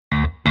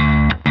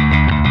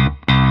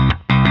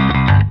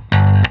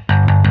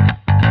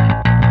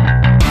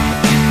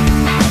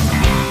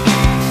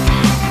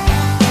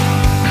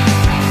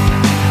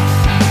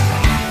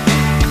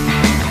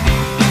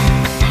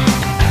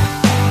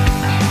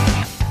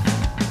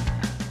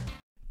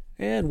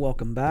And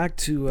welcome back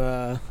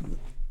to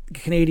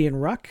Canadian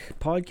Ruck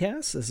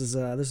podcast. This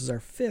is our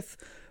fifth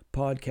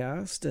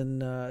podcast,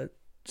 and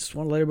just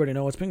want to let everybody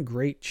know it's been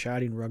great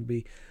chatting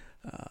rugby.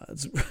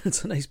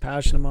 It's a nice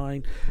passion of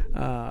mine.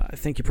 I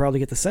think you probably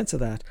get the sense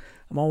of that.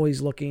 I'm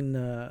always looking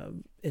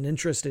and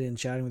interested in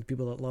chatting with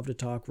people that love to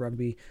talk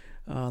rugby.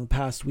 The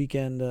past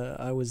weekend,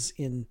 I was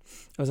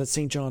at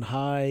St. John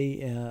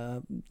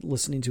High,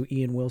 listening to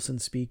Ian Wilson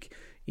speak.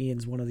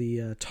 Ian's one of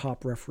the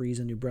top referees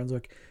in New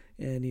Brunswick,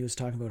 and he was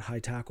talking about high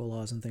tackle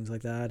laws and things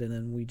like that. And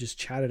then we just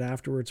chatted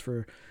afterwards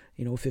for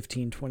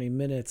 15, 20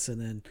 minutes,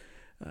 and then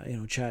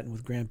chatting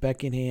with Grant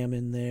Beckingham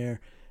in there.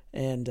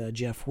 And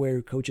Jeff Ware,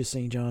 who coaches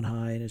St. John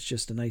High, and it's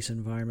just a nice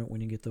environment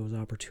when you get those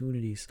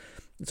opportunities.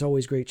 It's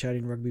always great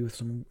chatting rugby with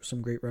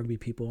some great rugby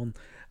people. And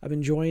I'm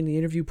enjoying the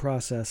interview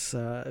process.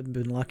 I've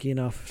been lucky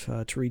enough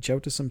to reach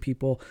out to some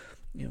people.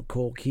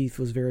 Cole Keith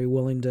was very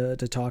willing to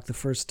talk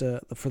for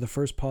the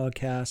first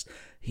podcast.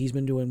 He's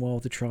been doing well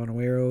with the Toronto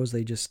Arrows.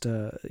 They just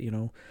they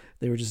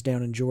were just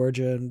down in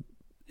Georgia,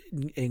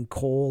 and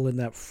Cole in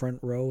that front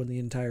row and the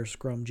entire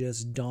scrum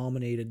just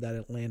dominated that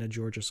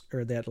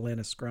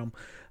Atlanta scrum.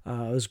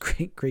 It was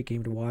a great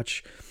game to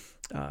watch.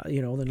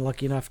 Then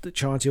lucky enough that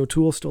Chauncey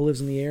O'Toole still lives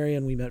in the area,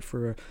 and we met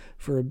for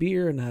a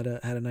beer and had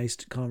a nice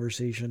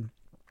conversation.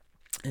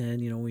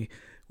 And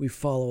we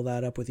follow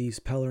that up with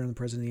East Peller and the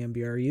president of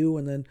the MBRU,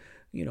 and then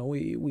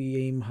we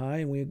aim high,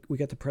 and we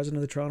got the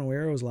president of the Toronto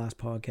Arrows last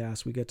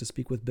podcast. We got to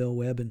speak with Bill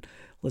Webb and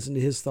listen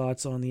to his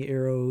thoughts on the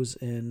Arrows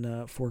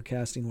and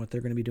forecasting what they're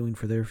going to be doing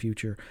for their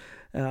future.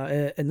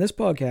 In this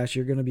podcast,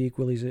 you're going to be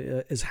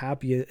equally as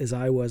happy as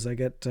I was. I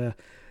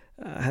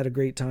had a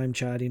great time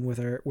chatting with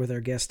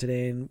our guest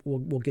today, and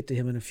we'll get to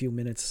him in a few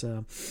minutes.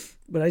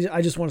 But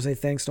I just want to say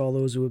thanks to all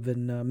those who have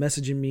been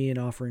messaging me and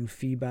offering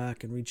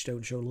feedback and reached out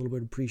and showed a little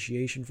bit of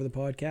appreciation for the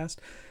podcast.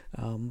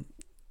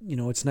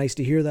 It's nice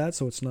to hear that.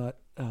 So it's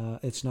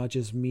not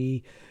just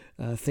me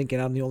thinking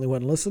I'm the only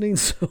one listening.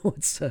 So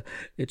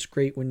it's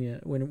great when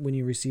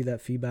you receive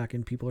that feedback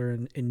and people are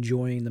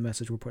enjoying the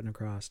message we're putting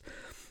across.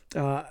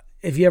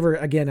 If you ever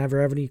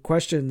have any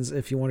questions,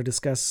 if you want to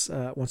discuss,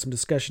 want some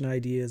discussion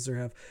ideas, or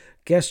have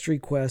guest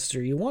requests,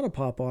 or you want to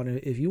pop on,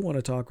 if you want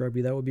to talk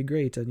rugby, that would be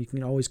great. And you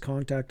can always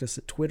contact us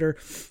at Twitter.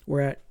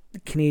 We're at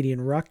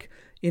Canadian Ruck,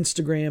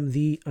 Instagram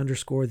 _the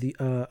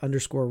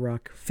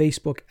Ruck,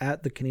 Facebook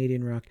at the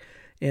Canadian Ruck,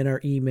 and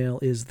our email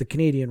is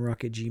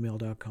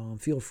thecanadianruck@gmail.com.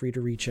 Feel free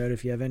to reach out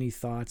if you have any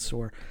thoughts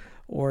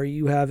or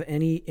you have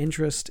any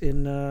interest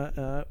in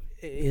the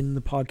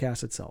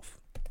podcast itself.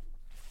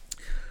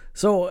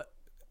 So,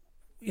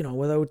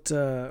 without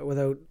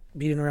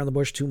beating around the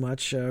bush too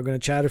much, we're going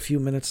to chat a few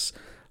minutes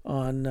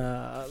on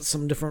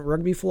some different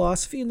rugby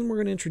philosophy, and then we're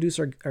going to introduce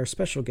our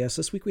special guest.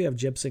 This week we have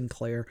Jebb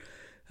Sinclair.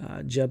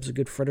 Jebb's a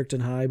good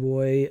Fredericton High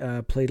boy,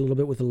 played a little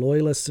bit with the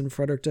Loyalists in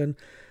Fredericton,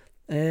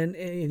 and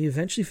he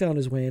eventually found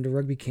his way into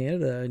Rugby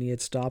Canada, and he had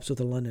stops with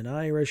the London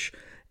Irish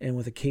and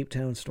with the Cape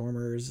Town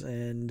Stormers,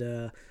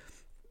 and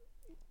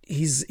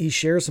he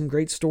shares some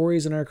great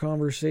stories in our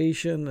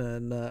conversation,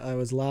 and I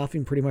was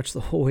laughing pretty much the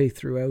whole way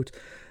throughout.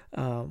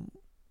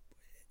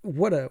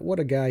 What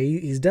a guy.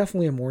 He's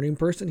definitely a morning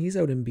person. He's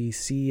out in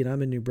BC and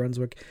I'm in New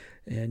Brunswick,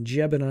 and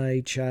Jebb and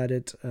I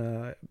chatted,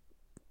 I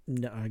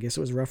guess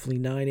it was roughly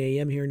 9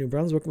 a.m. here in New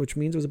Brunswick, which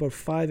means it was about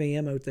 5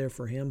 a.m. out there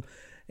for him,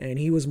 and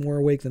he was more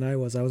awake than I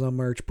was. I was on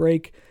March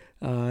break.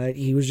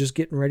 He was just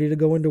getting ready to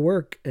go into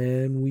work,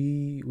 and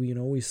we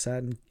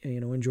sat and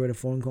enjoyed a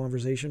phone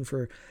conversation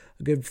for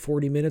a good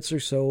 40 minutes or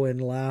so,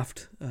 and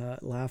laughed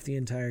the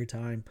entire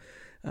time.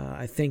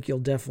 I think you'll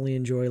definitely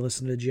enjoy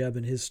listening to Jebb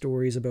and his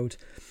stories about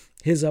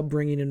his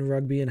upbringing in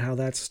rugby and how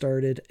that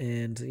started,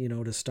 and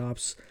to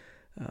stops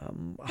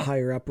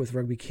higher up with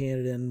Rugby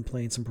Canada and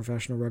playing some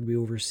professional rugby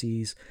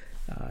overseas.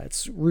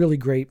 It's really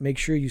great. Make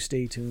sure you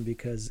stay tuned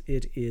because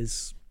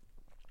he's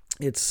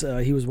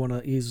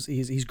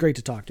great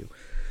to talk to.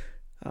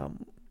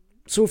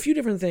 So a few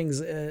different things,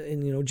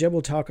 and Jebb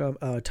will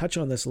touch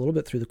on this a little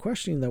bit through the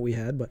questioning that we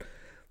had, but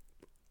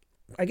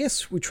I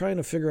guess we're trying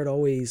to figure out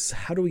always,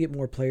 how do we get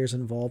more players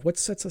involved? What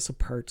sets us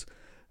apart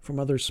from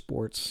other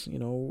sports?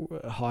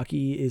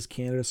 Hockey is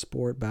Canada's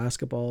sport.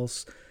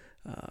 Basketball's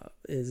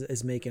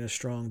is making a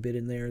strong bid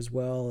in there, as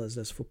well as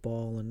does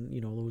football and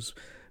those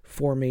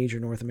four major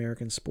North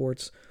American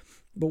sports.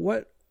 But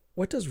what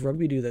does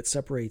rugby do that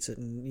separates it?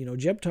 And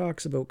Jebb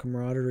talks about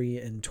camaraderie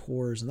and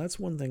tours, and that's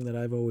one thing that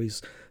I've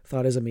always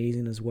thought is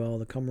amazing as well.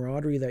 The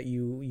camaraderie that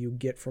you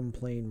get from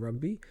playing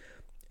rugby.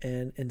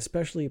 And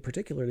especially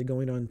particularly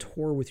going on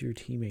tour with your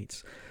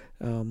teammates.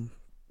 I've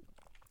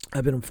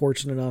been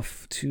fortunate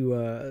enough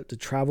to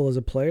travel as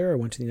a player. I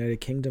went to the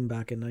United Kingdom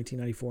back in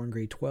 1994 in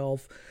grade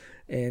 12,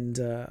 and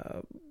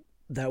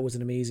that was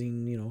an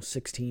amazing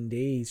 16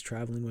 days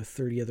traveling with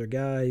 30 other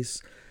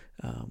guys.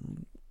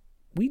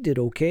 We did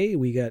okay.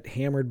 We got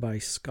hammered by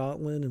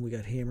Scotland and we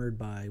got hammered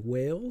by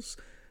Wales.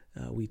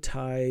 We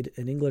tied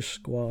an English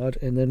squad,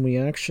 and then we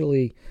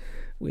actually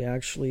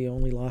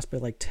only lost by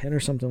like 10 or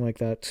something like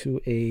that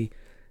to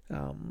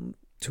an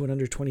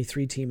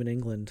under-23 team in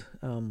England.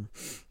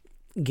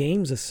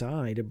 games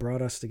aside, it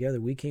brought us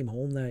together. We came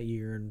home that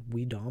year and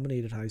we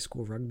dominated high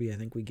school rugby. I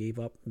think we gave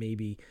up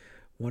maybe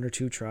one or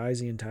two tries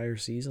the entire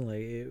season.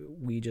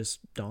 We just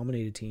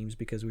dominated teams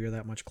because we were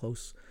that much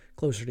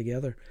closer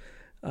together.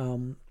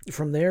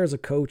 From there, as a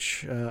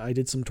coach, I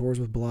did some tours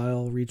with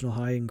Blythe Regional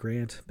High and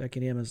Grant.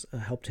 Beckingham has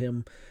helped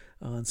him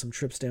on some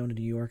trips down to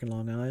New York and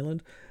Long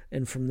Island.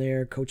 And from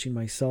there, coaching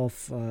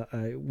myself,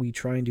 we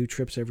try and do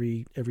trips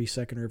every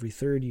second or every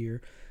third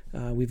year.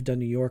 We've done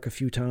New York a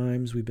few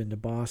times. We've been to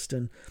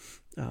Boston.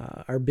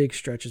 Our big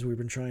stretches, we've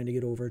been trying to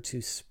get over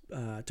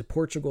to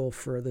Portugal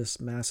for this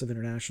massive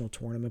international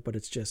tournament, but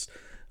it's just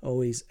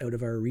always out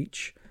of our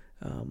reach.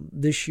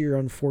 This year,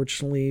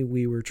 unfortunately,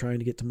 we were trying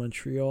to get to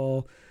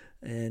Montreal,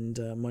 and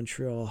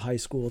Montreal high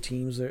school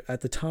teams at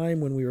the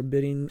time when we were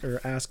bidding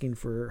or asking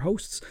for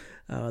hosts,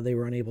 they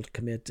were unable to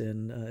commit,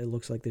 and it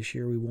looks like this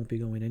year we won't be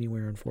going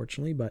anywhere,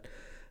 unfortunately, but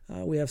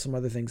we have some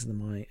other things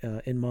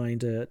in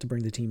mind to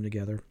bring the team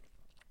together.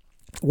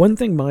 One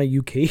thing my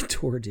UK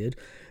tour did,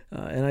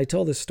 and I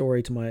tell this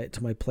story to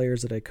my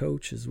players that I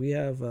coach, is we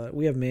have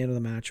man of the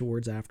match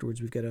awards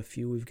afterwards. We've got a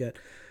few.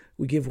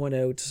 We give one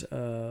out,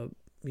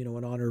 in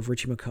honor of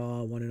Richie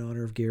McCaw, one in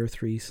honor of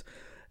Gareth Rees,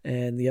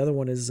 and the other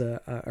one is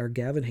our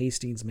Gavin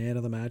Hastings Man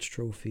of the Match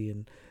trophy.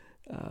 And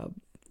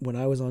when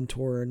I was on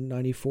tour in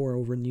 '94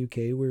 over in the UK,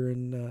 we were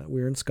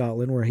in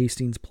Scotland where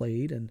Hastings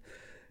played, and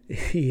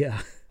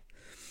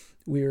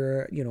we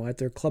were at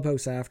their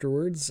clubhouse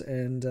afterwards,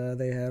 and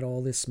they had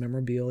all this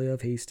memorabilia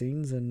of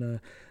Hastings, and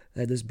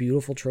had this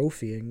beautiful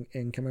trophy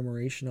in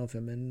commemoration of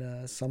him.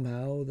 And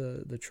somehow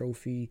the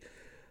trophy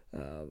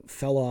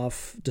fell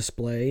off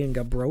display and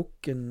got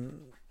broke,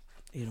 and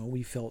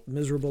we felt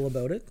miserable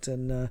about it.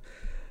 And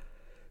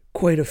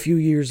quite a few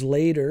years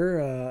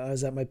later, I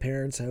was at my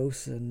parents'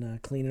 house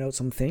and cleaning out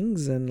some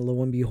things, and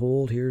lo and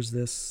behold, here's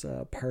this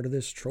part of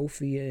this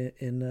trophy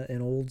in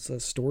an old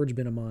storage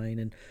bin of mine,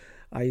 and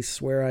I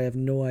swear I have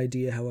no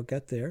idea how it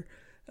got there,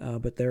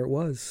 but there it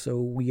was. So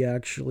we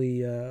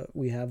actually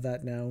we have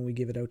that now, and we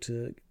give it out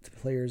to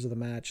players of the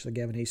match, the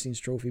Gavin Hastings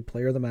Trophy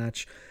Player of the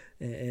Match,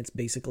 and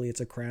it's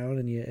a crown,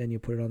 and you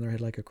put it on their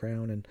head like a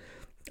crown. And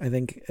I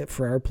think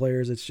for our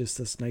players, it's just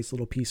this nice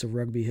little piece of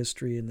rugby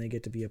history, and they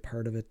get to be a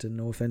part of it. And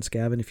no offense,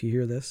 Gavin, if you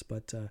hear this,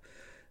 but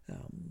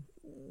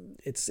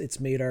it's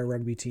made our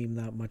rugby team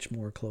that much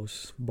more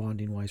close,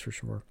 bonding wise, for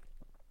sure.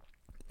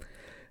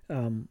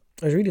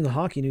 I was reading the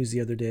hockey news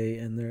the other day,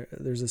 and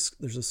there's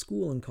a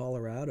school in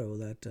Colorado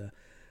that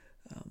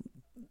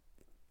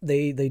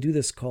they do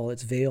this call.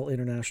 It's Vail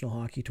International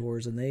Hockey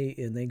Tours, and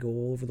they go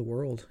all over the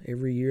world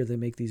every year. They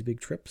make these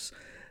big trips,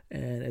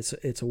 and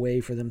it's a way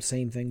for them.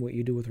 Same thing what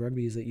you do with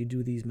rugby is that you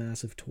do these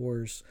massive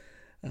tours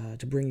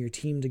to bring your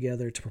team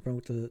together, to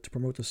promote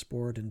the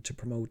sport, and to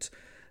promote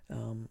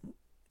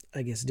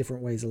I guess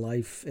different ways of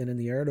life. And in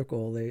the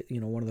article, they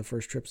one of the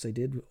first trips they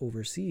did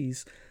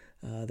overseas.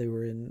 They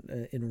were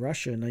in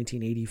Russia in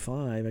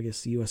 1985, I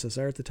guess the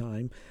USSR at the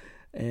time,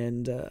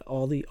 and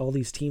all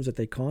these teams that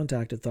they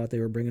contacted thought they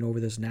were bringing over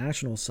this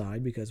national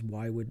side, because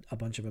why would a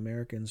bunch of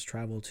Americans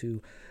travel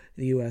to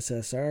the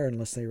USSR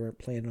unless they were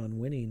planning on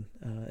winning?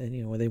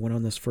 And they went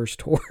on this first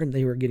tour and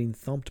they were getting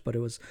thumped, but it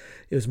was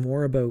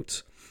more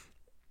about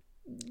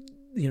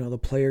the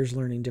players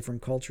learning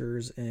different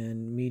cultures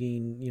and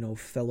meeting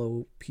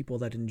fellow people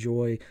that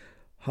enjoy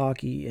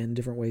hockey and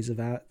different ways of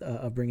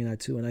bringing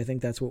that to. And I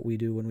think that's what we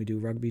do when we do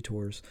rugby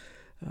tours.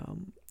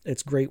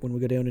 It's great when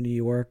we go down to New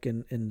York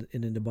and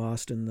into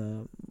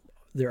Boston.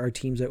 There are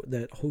teams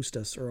that host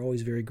us are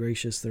always very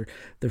gracious.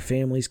 Their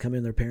families come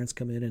in, their parents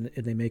come in,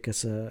 and they make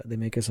us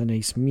a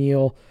nice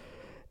meal,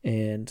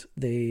 and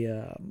they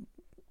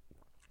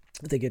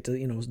get to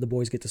the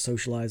boys get to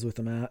socialize with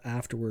them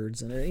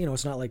afterwards. And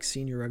it's not like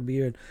senior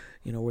rugby,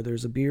 where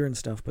there's a beer and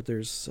stuff, but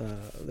there's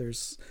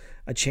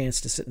a chance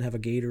to sit and have a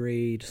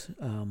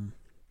Gatorade,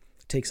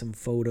 take some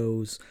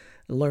photos,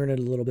 learn a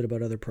little bit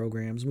about other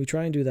programs. And we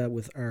try and do that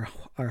with our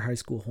high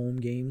school home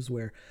games,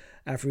 where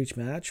after each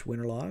match, win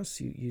or loss,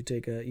 you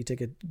take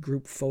a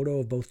group photo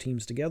of both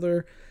teams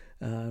together.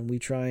 We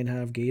try and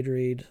have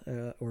Gatorade,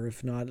 or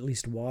if not, at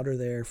least water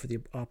there for the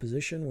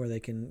opposition, where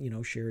they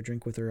can share a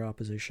drink with their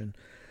opposition.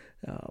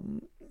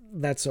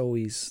 That's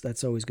always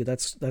good.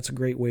 That's a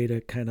great way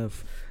to kind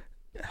of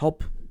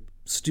help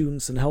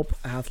students and help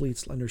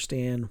athletes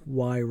understand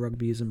why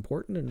rugby is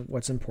important and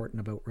what's important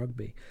about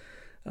rugby.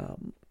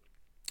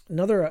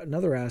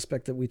 Another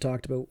aspect that we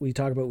talk about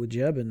with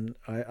Jebb, and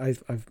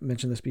I've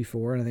mentioned this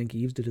before, and I think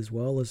Yves did as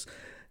well, is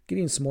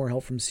getting some more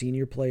help from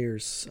senior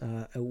players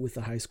out with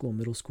the high school,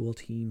 middle school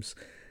teams.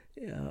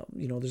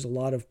 There's a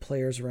lot of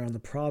players around the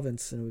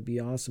province, and it would be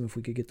awesome if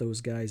we could get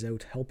those guys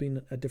out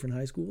helping at different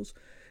high schools.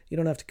 You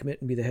don't have to commit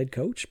and be the head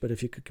coach, but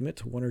if you could commit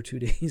to 1 or 2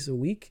 days a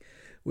week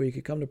where you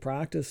could come to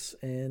practice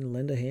and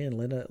lend a hand,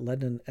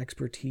 lend an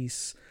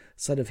expertise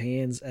set of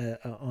hands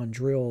on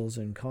drills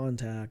and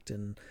contact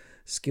and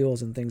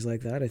skills and things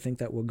like that, I think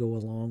that will go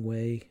a long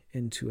way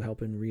into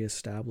helping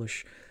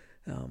reestablish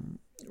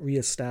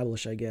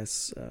reestablish, I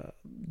guess,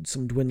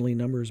 some dwindling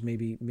numbers.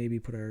 Maybe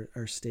put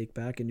our stake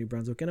back in New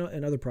Brunswick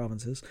and other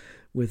provinces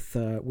with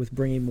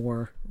bringing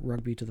more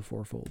rugby to the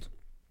forefold.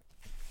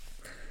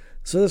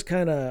 So this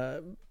kind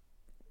of,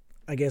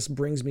 I guess,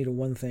 brings me to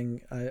one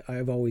thing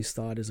I've always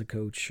thought as a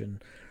coach,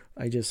 and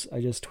I just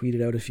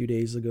tweeted out a few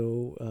days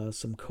ago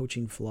some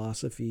coaching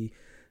philosophy,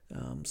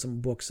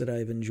 some books that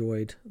I've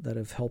enjoyed that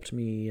have helped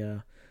me,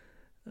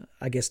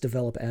 I guess,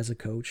 develop as a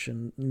coach.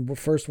 And the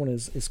first one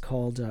is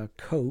called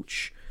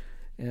Coach,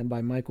 and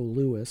by Michael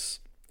Lewis.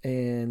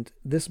 And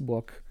this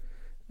book,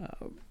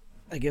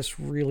 I guess,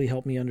 really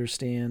helped me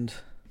understand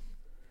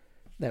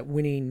that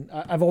winning.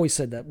 I've always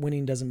said that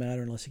winning doesn't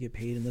matter unless you get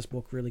paid, and this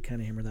book really kind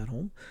of hammered that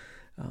home.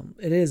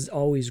 It is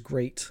always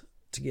great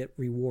to get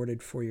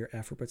rewarded for your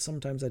effort, but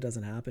sometimes that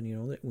doesn't happen.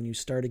 That when you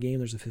start a game,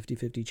 there's a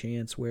 50-50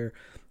 chance where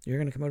you're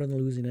going to come out on the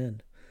losing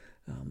end.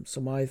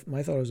 So my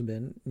thought has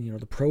been,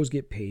 the pros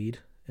get paid,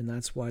 and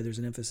that's why there's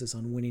an emphasis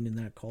on winning in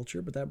that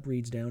culture, but that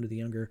breeds down to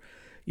the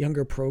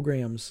younger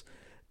programs.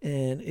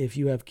 And if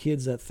you have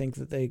kids that think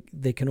that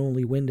they can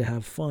only win to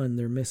have fun,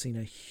 they're missing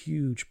a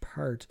huge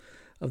part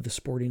of the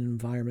sporting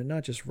environment,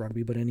 not just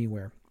rugby, but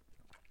anywhere.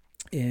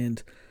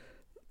 And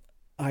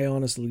I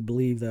honestly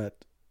believe that,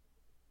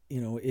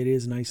 it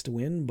is nice to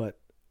win, but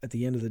at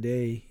the end of the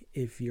day,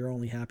 if you're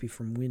only happy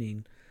from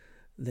winning,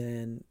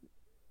 then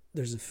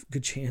there's a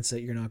good chance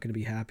that you're not going to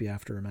be happy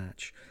after a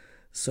match.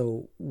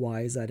 So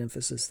why is that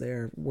emphasis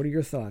there? What are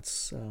your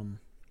thoughts? I'm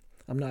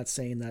not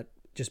saying that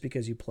just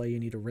because you play you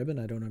need a ribbon.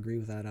 I don't agree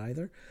with that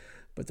either.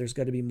 But there's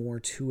got to be more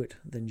to it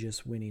than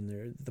just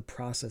winning. The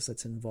process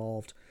that's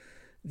involved,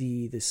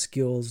 the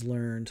skills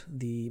learned,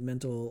 the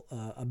mental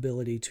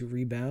ability to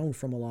rebound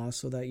from a loss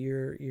so that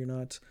you're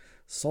not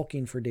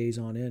sulking for days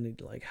on end.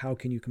 Like, how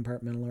can you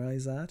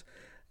compartmentalize that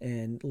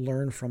and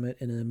learn from it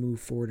and then move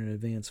forward and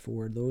advance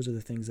forward? Those are the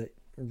things that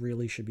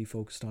really should be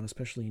focused on,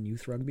 especially in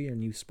youth rugby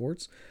and youth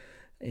sports.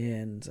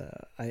 And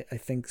I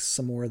think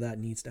some more of that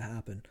needs to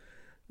happen.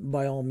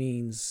 By all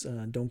means,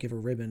 don't give a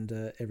ribbon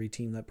to every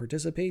team that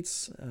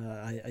participates.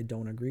 I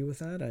don't agree with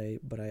that.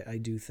 But I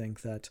do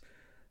think that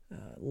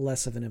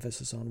less of an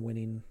emphasis on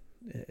winning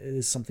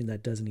is something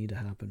that does need to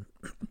happen.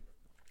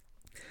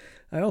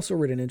 I also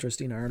read an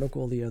interesting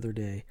article the other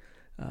day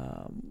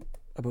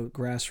about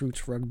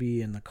grassroots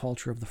rugby and the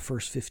culture of the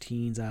first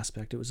 15s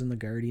aspect. It was in The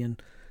Guardian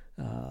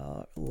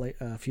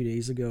a few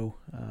days ago,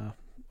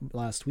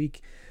 last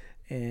week,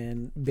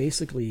 and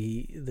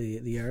basically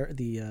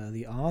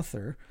the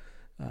author,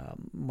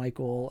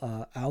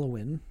 Michael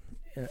Alwyn,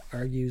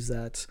 argues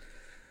that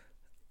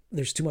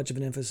there's too much of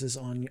an emphasis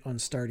on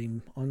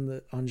starting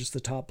on just the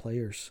top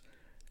players,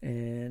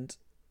 and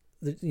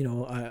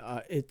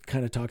it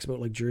kind of talks about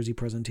like jersey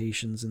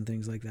presentations and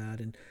things like that,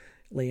 and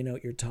laying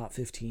out your top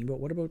 15. But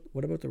what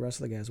about the rest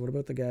of the guys? What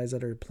about the guys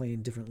that are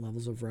playing different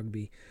levels of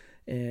rugby?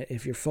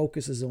 If your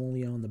focus is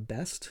only on the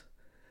best,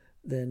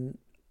 then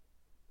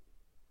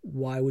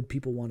why would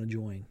people want to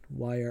join?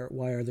 Why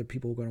are there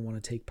people going to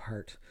want to take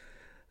part?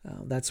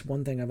 That's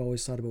one thing I've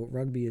always thought about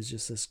rugby, is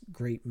just this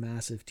great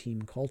massive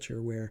team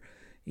culture where,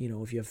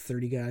 if you have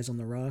 30 guys on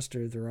the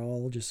roster, they're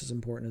all just as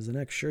important as the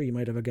next. Sure, you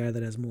might have a guy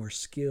that has more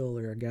skill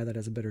or a guy that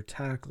has a better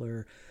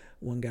tackler.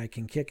 One guy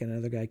can kick and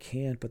another guy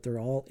can't, but they're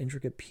all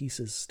intricate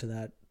pieces to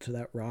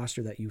that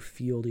roster that you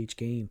field each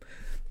game.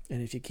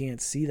 And if you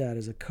can't see that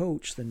as a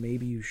coach, then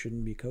maybe you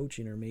shouldn't be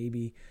coaching, or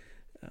maybe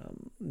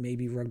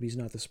rugby's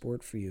not the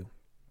sport for you.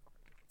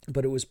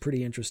 But it was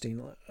pretty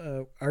interesting.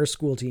 Our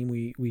school team,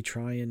 we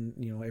try and,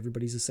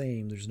 everybody's the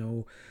same. There's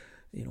no,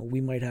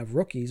 we might have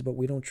rookies, but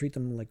we don't treat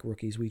them like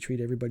rookies. We treat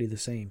everybody the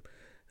same.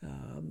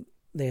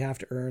 They have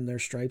to earn their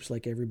stripes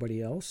like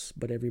everybody else,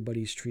 but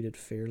everybody's treated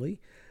fairly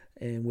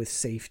and with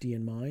safety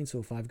in mind. So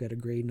if I've got a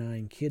grade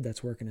 9 kid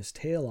that's working his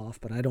tail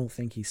off, but I don't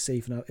think he's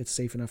safe enough, it's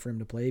safe enough for him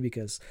to play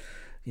because,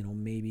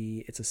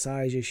 maybe it's a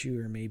size issue,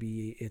 or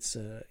maybe it's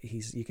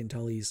you can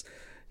tell he's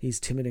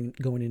timid and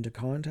going into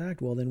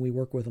contact, well, then we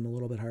work with him a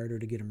little bit harder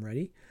to get him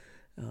ready.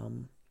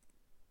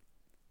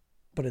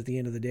 But at the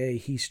end of the day,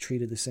 he's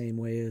treated the same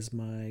way as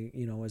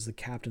as the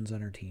captains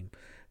on our team,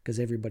 because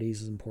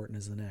everybody's as important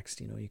as the next.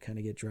 You kind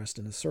of get dressed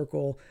in a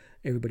circle.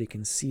 Everybody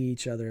can see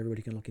each other.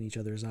 Everybody can look in each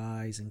other's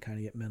eyes and kind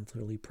of get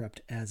mentally prepped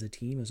as a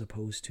team, as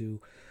opposed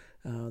to,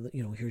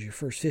 here's your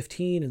first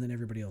 15 and then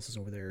everybody else is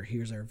over there.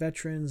 Here's our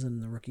veterans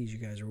and the rookies. You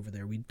guys are over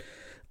there.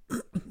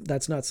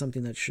 That's not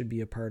something that should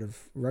be a part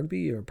of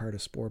rugby or a part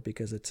of sport,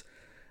 because it's,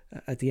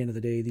 at the end of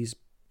the day,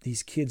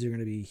 these kids are going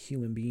to be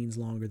human beings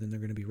longer than they're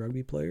going to be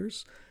rugby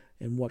players.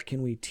 And what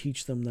can we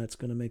teach them that's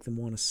going to make them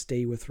want to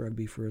stay with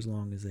rugby for as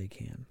long as they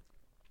can?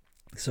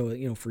 So,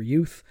 for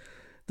youth,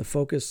 the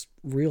focus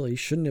really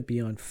shouldn't it be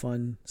on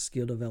fun,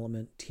 skill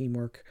development,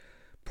 teamwork,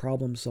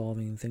 problem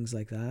solving, things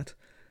like that.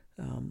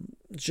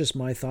 It's just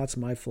my thoughts,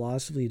 my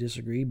philosophy.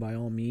 Disagree, by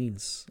all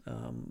means,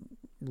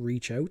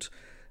 reach out.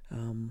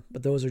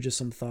 But those are just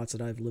some thoughts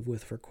that I've lived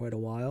with for quite a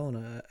while,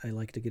 and I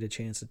like to get a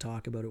chance to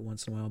talk about it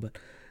once in a while. But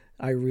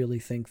I really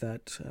think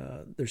that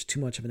there's too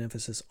much of an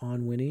emphasis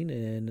on winning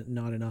and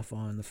not enough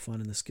on the fun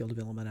and the skill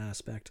development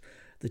aspect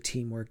the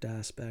teamwork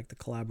aspect, the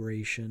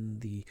collaboration,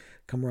 the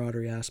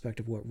camaraderie aspect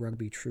of what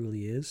rugby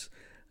truly is.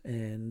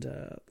 And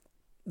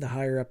the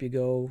higher up you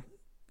go,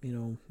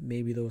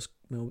 maybe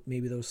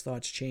those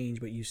thoughts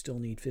change, but you still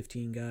need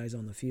 15 guys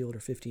on the field or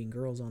 15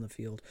 girls on the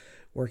field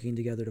working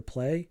together to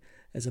play,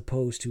 as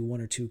opposed to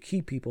one or two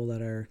key people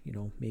that are,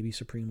 maybe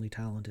supremely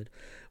talented.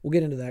 We'll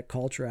get into that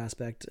culture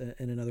aspect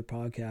in another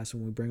podcast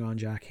when we bring on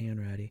Jack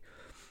Hanratty.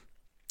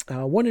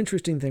 One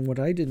interesting thing,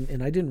 I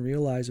didn't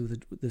realize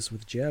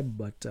with Jebb,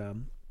 but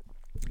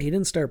he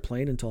didn't start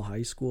playing until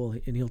high school,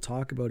 and he'll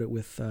talk about it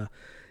with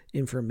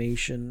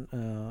information,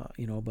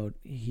 about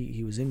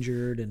he was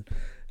injured and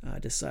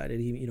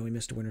decided he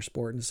missed a winter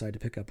sport and decided to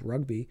pick up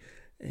rugby,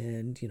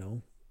 and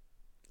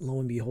lo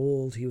and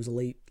behold, he was a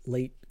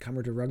late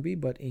comer to rugby,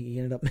 but he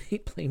ended up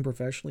playing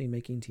professionally and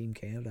making Team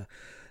Canada.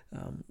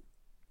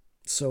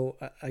 So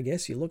I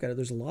guess you look at it,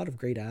 there's a lot of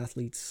great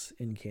athletes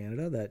in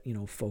Canada that,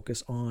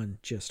 focus on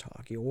just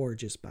hockey or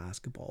just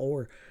basketball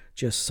or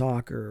just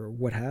soccer or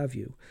what have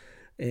you.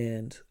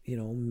 And,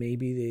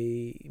 maybe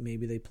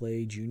they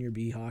play junior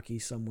B hockey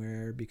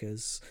somewhere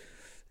because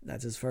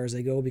that's as far as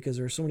they go, because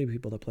there are so many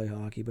people that play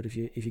hockey. But if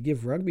you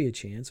give rugby a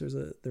chance,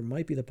 there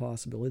might be the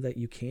possibility that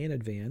you can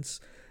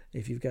advance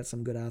if you've got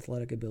some good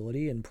athletic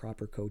ability and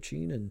proper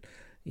coaching, and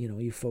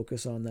you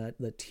focus on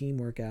that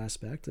teamwork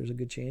aspect. There's a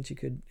good chance you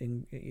could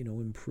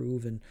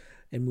improve and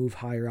move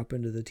higher up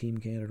into the Team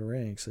Canada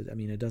ranks. I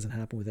mean, it doesn't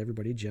happen with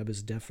everybody. Jebb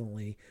is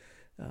definitely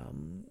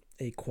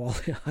a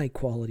high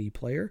quality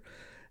player,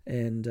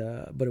 and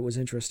but it was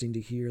interesting to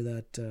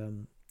hear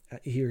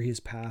hear his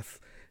path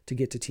to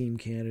get to Team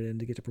Canada and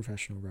to get to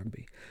professional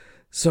rugby.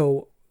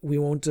 So we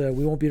won't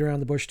beat around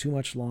the bush too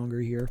much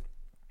longer here.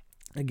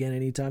 Again,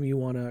 anytime you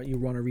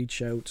wanna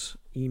reach out,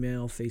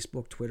 email,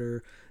 Facebook,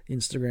 Twitter,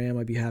 Instagram,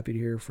 I'd be happy to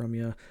hear from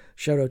you.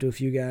 Shout out to a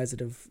few guys that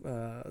have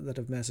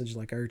messaged,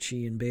 like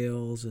Archie and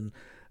Bales and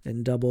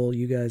Double.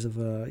 You guys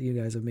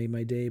have made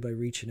my day by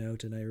reaching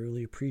out, and I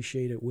really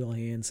appreciate it. Will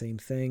Hand, same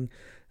thing,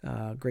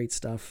 great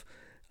stuff.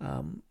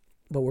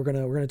 But we're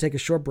gonna take a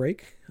short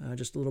break,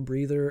 just a little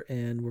breather,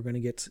 and we're gonna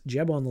get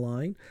Jebb on the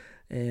line.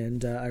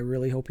 And I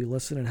really hope you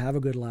listen and have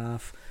a good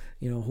laugh.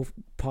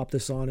 Pop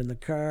this on in the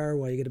car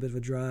while you get a bit of a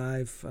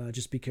drive.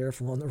 Just be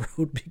careful on the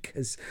road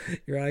because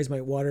your eyes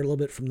might water a little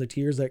bit from the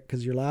tears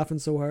because you're laughing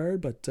so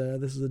hard. But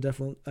this is a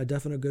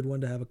definite good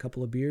one to have a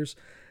couple of beers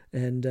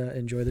and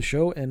enjoy the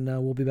show. And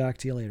we'll be back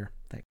to you later.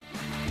 Thanks.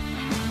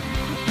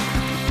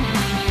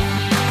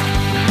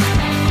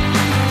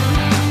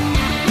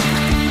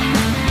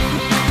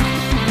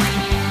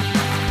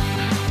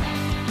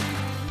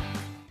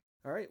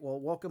 All right, well,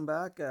 welcome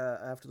back.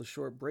 After the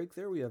short break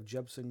there, we have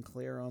Jebb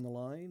Sinclair on the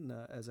line.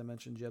 As I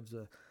mentioned, Jebb's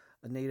a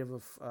native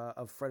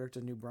of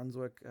Fredericton, New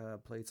Brunswick,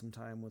 played some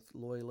time with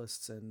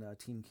Loyalists and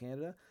Team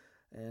Canada,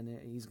 and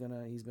he's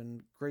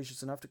been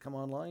gracious enough to come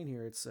online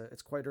here. It's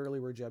quite early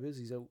where Jebb is.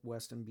 He's out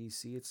west in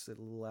BC. It's a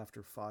little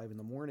after 5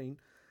 a.m.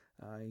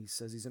 He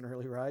says he's an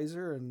early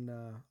riser, and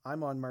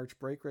I'm on March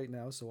break right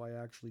now, so I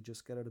actually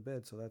just get out of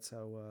bed. So that's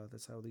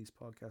how these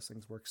podcast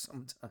things work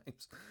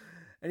sometimes.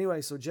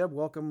 Anyway, so Jebb,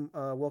 welcome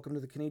to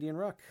the Canadian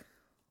Ruck.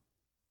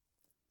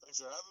 Thanks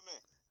for having me.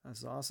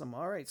 That's awesome.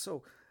 All right,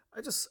 so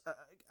I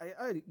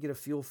get a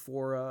feel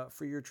for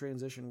your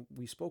transition.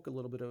 We spoke a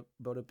little bit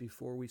about it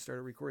before we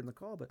started recording the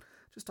call, but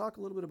just talk a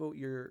little bit about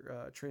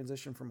your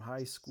transition from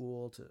high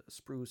school to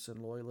Spruce and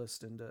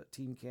Loyalist and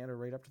Team Canada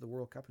right up to the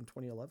World Cup in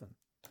 2011.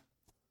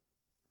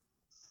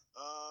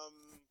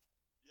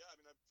 Yeah, I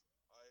mean, I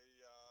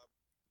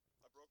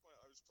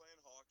was playing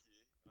hockey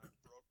and I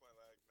broke my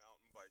leg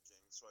mountain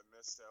biking, so I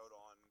missed out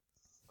on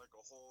like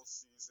a whole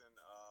season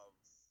of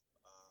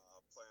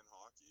playing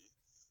hockey.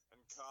 And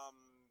come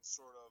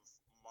sort of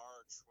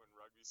March, when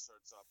rugby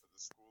starts up at the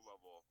school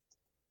level,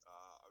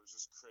 I was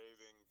just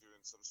craving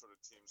doing some sort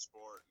of team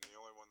sport, and the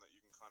only one that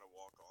you can kind of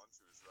walk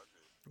onto is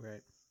rugby.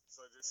 Right.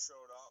 So I just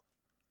showed up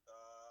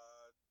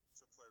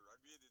to play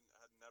rugby.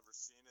 Had never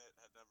seen it,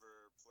 had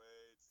never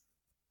played.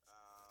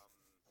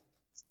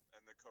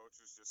 And the coach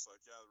was just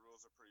like, yeah, the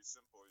rules are pretty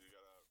simple. You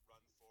got to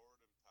run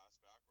forward and pass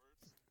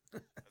backwards.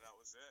 And that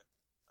was it.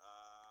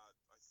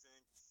 I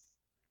think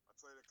I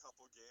played a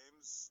couple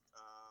games.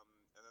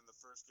 And then the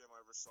first game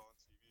I ever saw on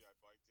TV, I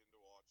biked in to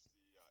watch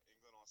the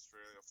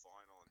England-Australia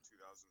final in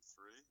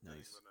 2003.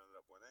 Nice. England ended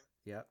up winning.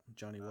 Yeah,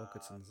 Johnny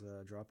Wilkinson's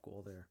drop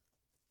goal there.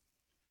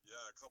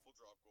 Yeah, a couple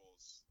drop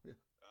goals. Yeah.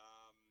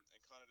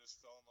 And kind of just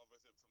fell in love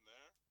with it from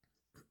there.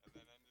 And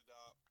then ended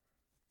up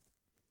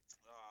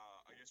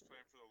I guess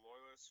playing for the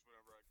Loyalists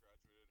whenever I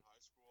graduated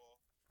high school.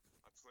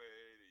 I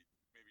played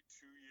maybe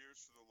 2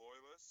 years for the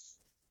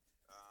Loyalists,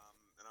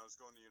 and I was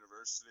going to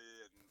university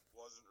and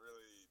wasn't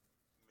really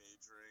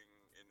majoring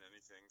in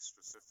anything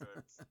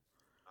specific.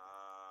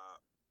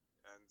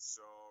 And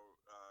so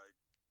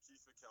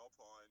Keith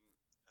McAlpine,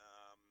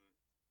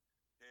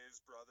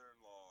 his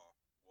brother-in-law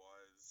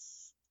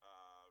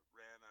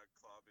ran a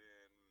club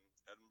in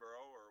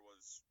Edinburgh, or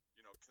was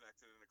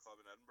connected in a club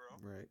in Edinburgh.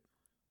 Right.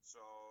 So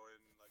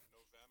in like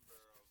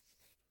November of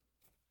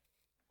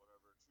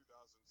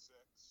 2006,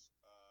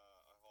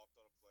 I hopped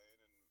on a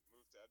plane and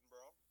moved to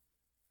Edinburgh.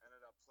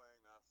 Ended up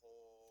playing the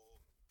whole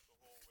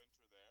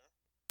winter there,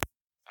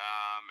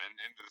 and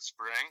into the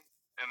spring.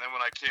 And then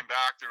when I came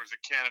back, there was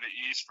a Canada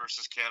East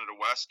versus Canada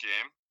West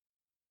game.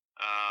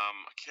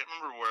 I can't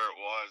remember where it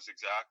was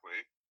exactly.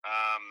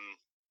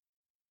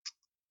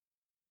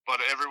 But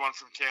everyone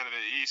from Canada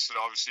East had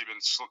obviously been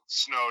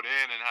snowed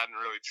in and hadn't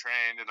really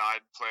trained, and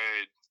I'd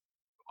played,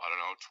 I don't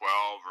know,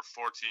 12 or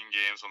 14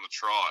 games on the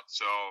trot.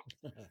 So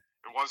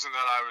it wasn't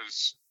that I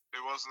was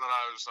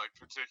like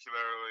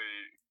particularly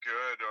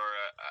good or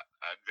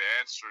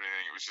advanced or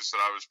anything. It was just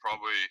that I was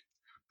probably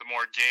the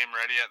more game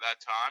ready at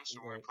that time. So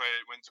when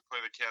we went to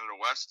play the Canada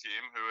West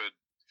team, who had,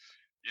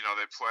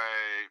 they play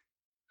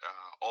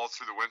all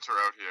through the winter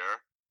out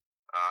here,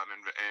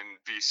 in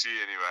BC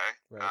anyway.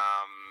 Right.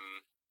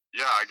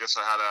 Yeah, I guess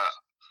I had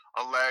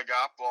a leg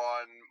up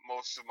on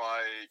most of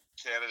my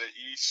Canada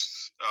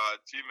East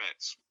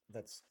teammates.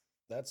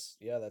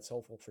 That's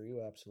helpful for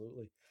you,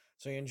 absolutely.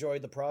 So you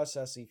enjoyed the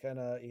process. You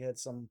had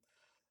some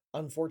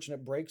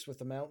unfortunate breaks with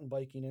the mountain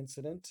biking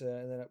incident,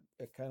 and then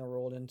it kind of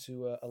rolled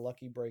into a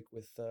lucky break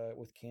with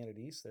Canada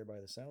East there,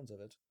 by the sounds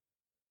of it.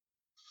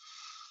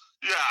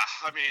 Yeah,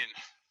 I mean,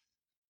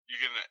 you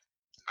can,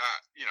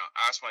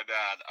 ask my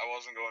dad. I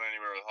wasn't going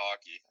anywhere with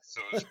hockey,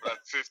 so it was, at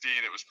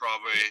 15, it was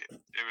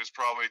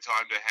probably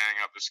time to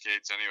hang up the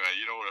skates anyway.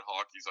 You know what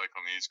hockey's like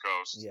on the East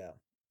Coast. Yeah,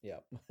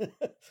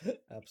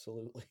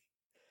 absolutely.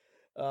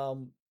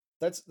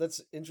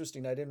 That's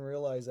interesting. I didn't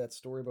realize that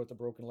story about the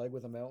broken leg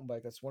with a mountain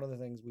bike. That's one of the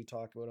things we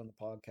talk about on the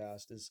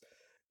podcast is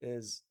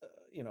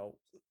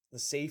the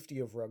safety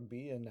of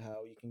rugby and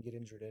how you can get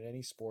injured in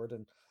any sport.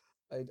 And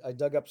I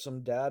dug up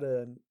some data,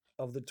 and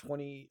of the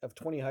 20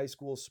 high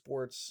school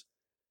sports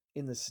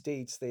in the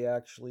States, they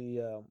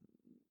actually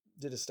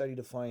did a study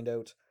to find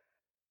out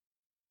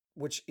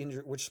which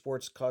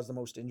sports cause the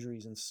most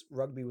injuries, and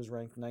rugby was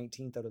ranked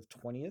 19th out of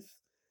 20th.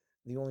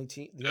 The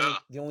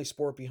only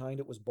sport behind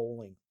it was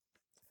bowling.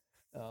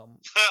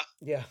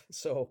 Yeah,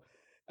 so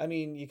I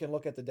mean, you can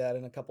look at the data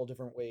in a couple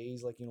different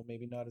ways. Like,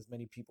 maybe not as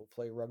many people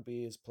play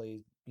rugby as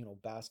play,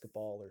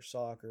 basketball or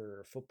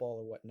soccer or football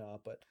or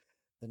whatnot, but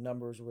the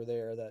numbers were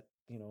there that,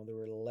 there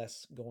were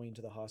less going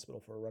to the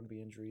hospital for a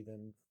rugby injury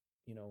than,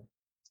 you know,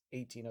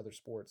 18 other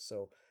sports.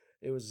 So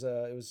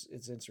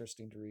it's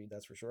interesting to read,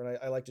 that's for sure. And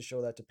I like to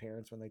show that to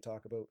parents when they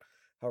talk about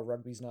how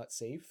rugby's not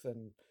safe.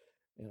 And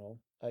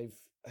I've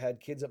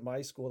had kids at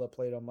my school that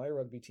played on my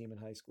rugby team in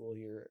high school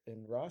here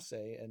in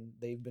Rossay, and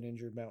they've been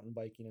injured mountain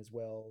biking as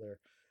well.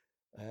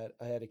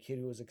 I had a kid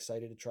who was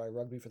excited to try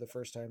rugby for the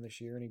first time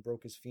this year, and he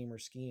broke his femur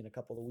skiing a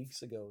couple of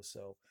weeks ago.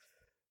 So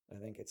I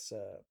think it's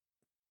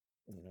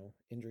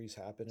injuries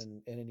happen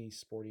in any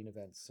sporting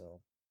event.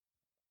 So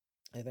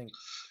I think,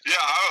 yeah,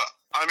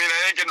 I mean, I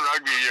think in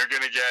rugby you're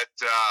gonna get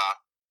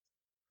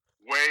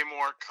way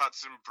more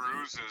cuts and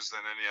bruises than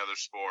any other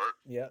sport.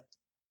 yeah.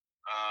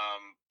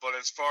 But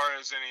as far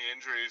as any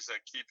injuries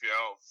that keep you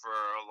out for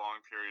a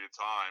long period of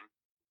time,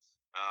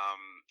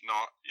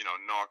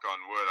 knock on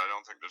wood, I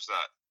don't think there's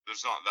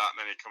not that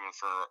many coming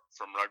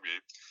from rugby.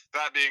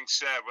 That being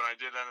said, when I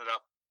did end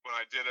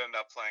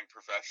up playing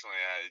professionally,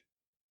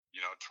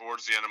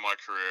 towards the end of my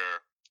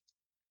career,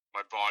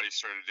 my body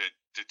started to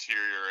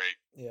deteriorate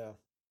Yeah.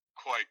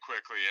 quite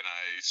quickly, and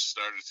I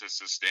started to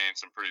sustain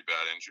some pretty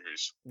bad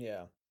injuries.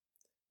 Yeah.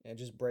 And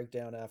just break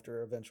down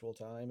after eventual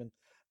time. And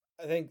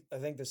I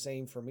think the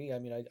same for me. I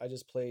mean, I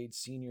just played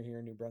senior here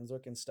in New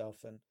Brunswick and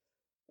stuff. And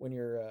when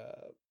you're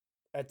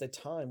at the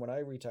time when I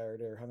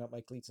retired or hung up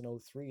my cleats in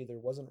 '03, there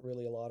wasn't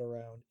really a lot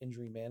around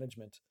injury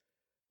management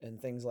and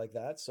things like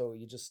that. So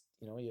you just,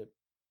 you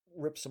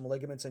rip some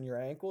ligaments in your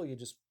ankle, you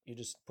just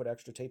put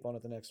extra tape on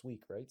it the next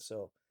week, right?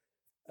 So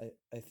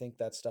I think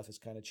that stuff has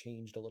kind of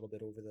changed a little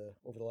bit over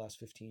the last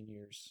 15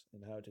 years,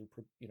 and how to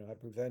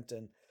prevent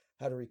and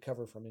how to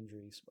recover from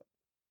injuries. But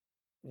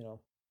you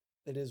know,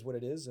 it is what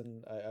it is,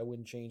 and I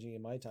wouldn't change any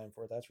of my time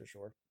for it, that's for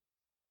sure.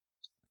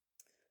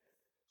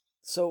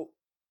 So,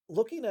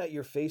 looking at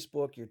your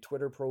Facebook, your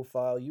Twitter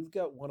profile, you've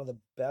got one of the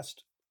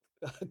best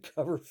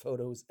cover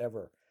photos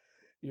ever.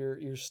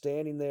 You're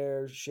standing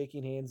there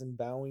shaking hands and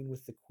bowing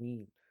with the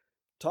Queen.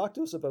 Talk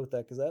to us about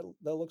that, because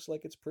that looks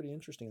like it's pretty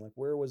interesting. Like,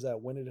 where was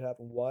that? When did it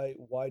happen? Why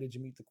did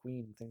you meet the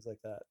Queen? And things like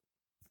that.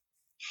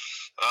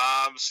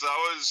 So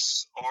that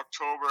was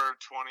October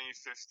 2015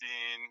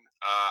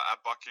 at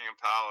Buckingham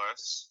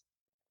Palace.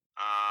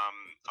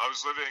 I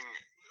was living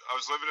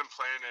and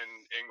playing in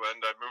England.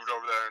 I moved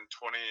over there in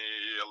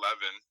 2011,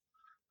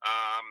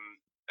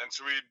 and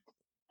so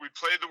we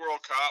played the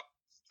World Cup.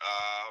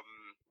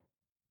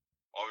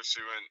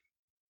 Obviously went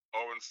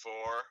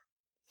 0-4.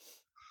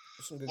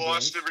 Some good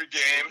Lost games. every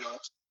game.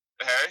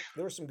 Hey.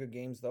 There were some good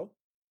games though.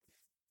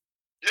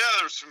 Yeah,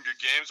 there were some good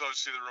games.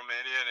 Obviously, the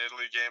Romania and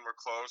Italy game were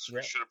close. Yeah.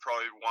 We should have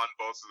probably won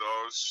both of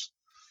those.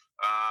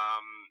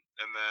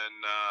 And then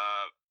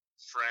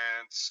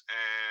France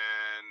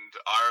and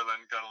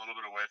Ireland got a little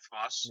bit away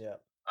from us.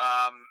 Yeah.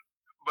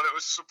 But it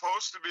was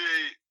supposed to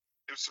be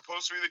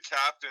the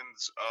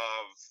captains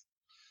of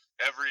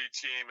every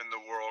team in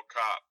the World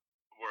Cup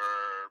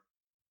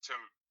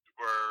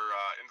were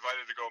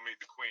invited to go meet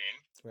the Queen.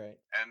 Right.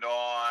 And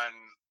on,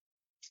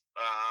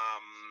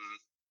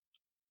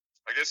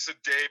 I guess the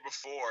day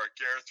before,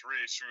 Gareth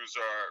Rees, who was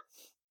our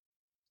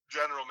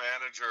general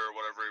manager or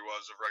whatever he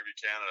was of Rugby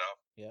Canada,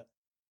 Yeah.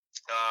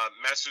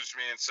 messaged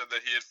me and said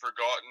that he had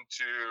forgotten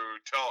to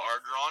tell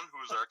Ardron, who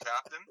was our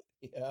captain,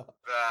 Yeah.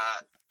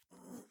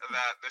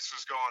 that this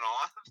was going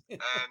on.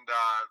 And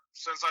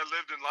since I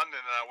lived in London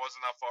and I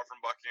wasn't that far from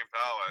Buckingham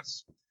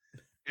Palace,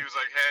 he was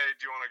like, "Hey,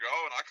 do you want to go?"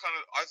 And I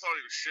thought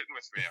he was shitting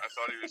with me. I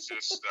thought he was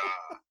just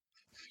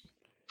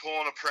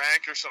pulling a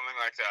prank or something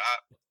like that.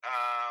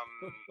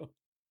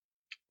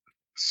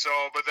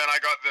 But then I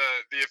got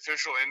the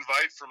official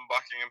invite from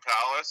Buckingham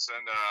Palace,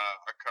 and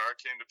a car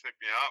came to pick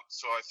me up.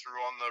 So I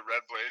threw on the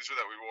red blazer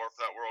that we wore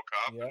for that World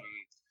Cup,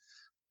 and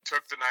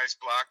took the nice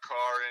black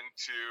car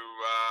into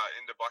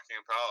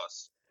Buckingham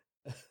Palace.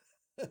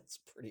 That's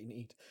pretty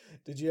neat.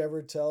 Did you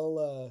ever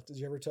tell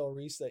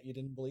Reese that you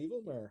didn't believe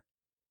him, or?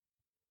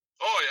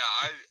 Oh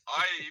yeah,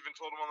 I even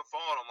told him on the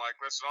phone. I'm like,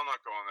 listen, I'm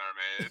not going there,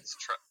 man.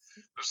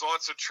 There's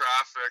lots of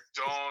traffic.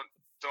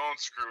 Don't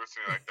screw with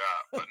me like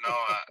that. But no,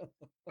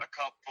 a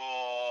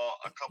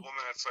couple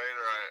minutes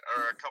later,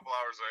 a couple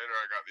hours later,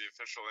 I got the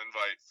official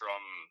invite from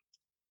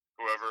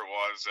whoever it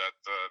was at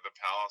the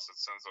palace that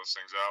sends those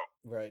things out.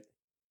 Right,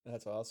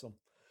 that's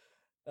awesome.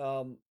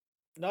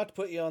 Not to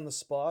put you on the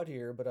spot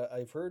here, but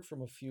I've heard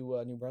from a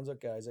few New Brunswick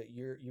guys that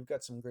you've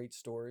got some great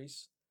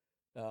stories.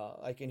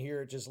 I can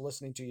hear it just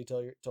listening to you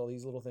tell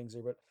these little things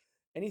here. But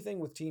anything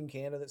with Team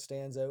Canada that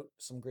stands out,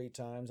 some great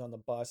times on the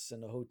bus, in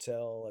the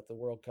hotel, at the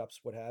World Cups,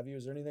 what have you?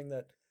 Is there anything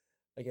that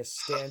I guess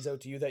stands out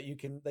to you that you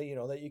can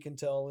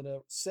tell in a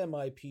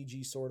semi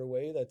PG sort of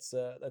way that's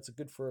a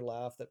good for a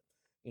laugh that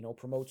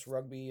promotes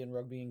rugby and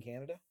rugby in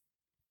Canada?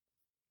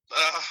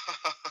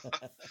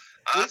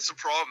 That's the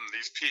problem.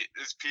 These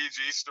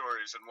PG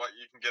stories and what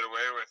you can get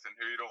away with and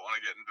who you don't want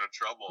to get into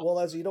trouble. Well,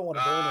 as you don't want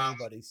to burn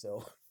anybody,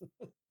 so.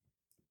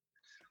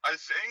 I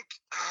think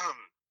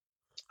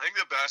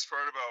the best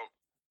part about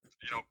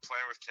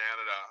playing with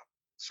Canada,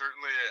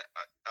 certainly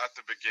at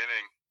the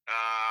beginning,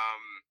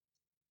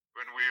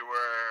 when we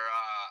were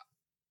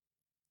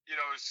it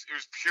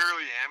was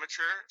purely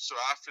amateur. So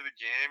after the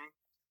game,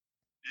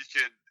 you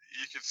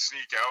could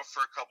sneak out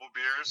for a couple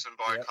beers, and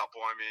by a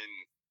couple I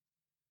mean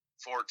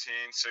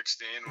 14,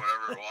 16,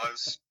 whatever it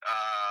was.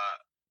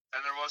 And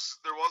there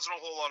wasn't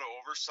a whole lot of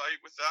oversight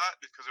with that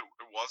because it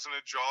wasn't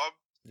a job.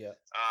 Yeah.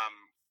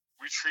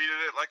 We treated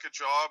it like a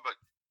job, but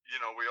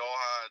we all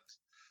had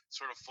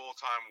sort of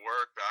full-time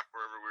work back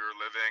wherever we were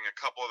living. A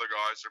couple of the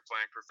guys are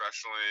playing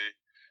professionally.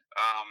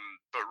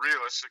 But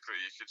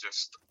realistically, you could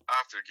just,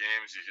 after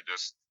games, you could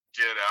just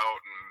get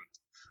out. And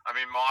I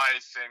mean, my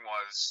thing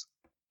was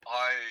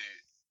I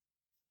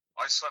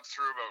slept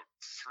through about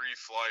 3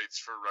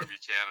 flights for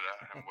Rugby Canada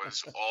and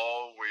was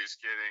always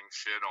getting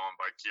shit on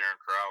by Kieran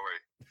Crowley.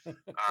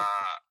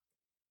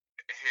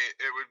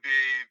 It would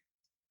be,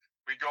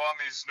 we'd go on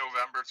these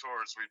November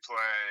tours. We'd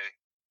play,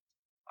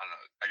 I don't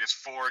know, I guess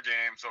 4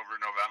 games over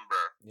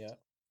November. Yeah.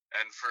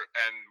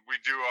 And we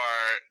do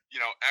our,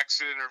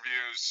 exit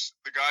interviews.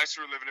 The guys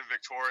who were living in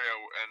Victoria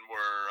and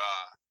were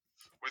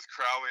with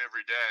Crowley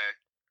every day,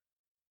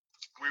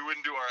 we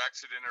wouldn't do our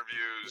exit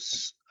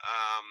interviews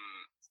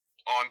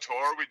on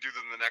tour. We'd do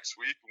them the next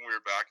week when we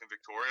were back in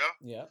Victoria.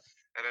 Yeah.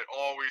 And it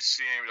always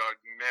seemed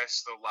I'd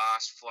miss the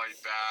last flight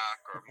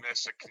back or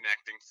miss a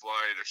connecting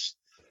flight or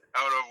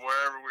out of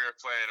wherever we were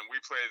playing. And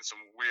we played in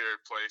some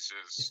weird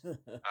places.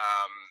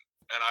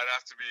 And I'd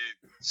have to be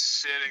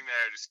sitting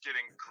there just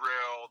getting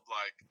grilled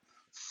like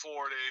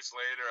 4 days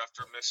later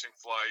after missing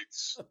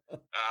flights.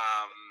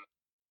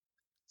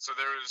 So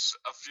there was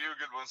a few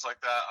good ones like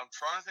that. I'm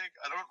trying to think.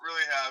 I don't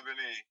really have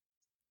any.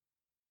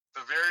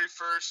 The very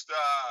first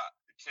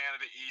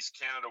Canada East,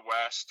 Canada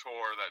West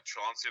tour that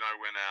Chauncey and I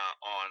went out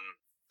on,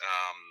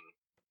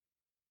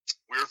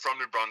 we were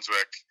from New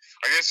Brunswick.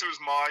 I guess it was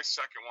my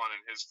second one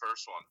and his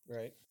first one.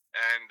 Right.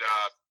 And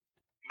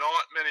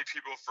not many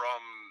people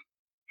from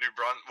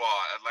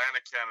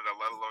Atlantic Canada,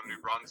 let alone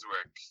New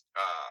Brunswick,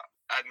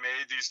 had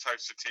made these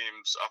types of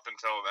teams up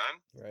until then.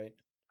 Right.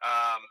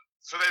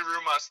 So they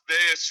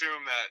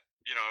assume that,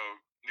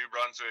 New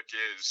Brunswick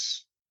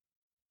is,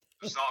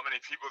 there's not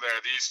many people there.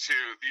 These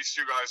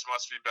two guys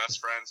must be best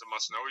friends and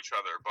must know each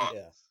other. But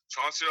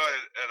Chauncey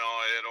and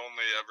I had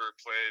only ever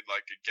played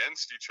like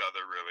against each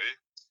other really.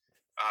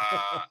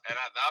 And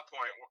at that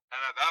point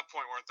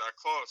weren't that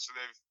close. So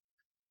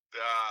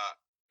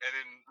and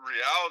in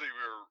reality,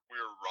 we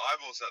were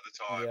rivals at the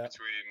time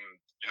between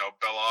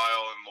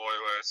Belle-Isle and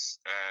Loyalists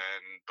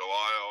and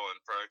Belle-Isle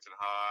and Fredericton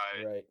High.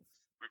 Right.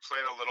 We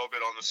played a little bit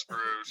on the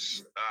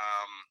Spruce.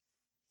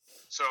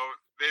 So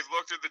they've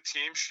looked at the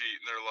team sheet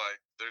and they're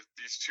like, there's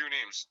these two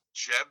names,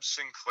 Jebb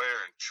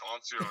Sinclair and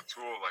Chauncey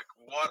O'Toole. Like,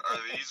 what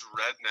are these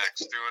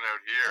rednecks doing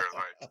out here?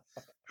 Like,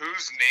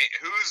 who's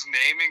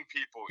naming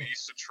people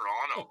east of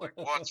Toronto? Like,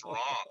 what's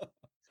wrong?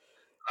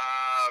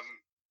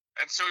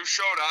 And so we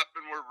showed up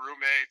and we're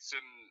roommates,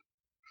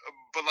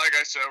 but like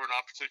I said, we're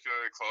not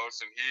particularly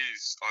close. And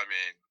he's,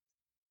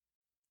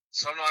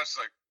 sometimes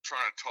like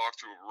trying to talk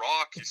to a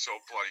rock. He's so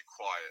bloody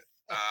quiet.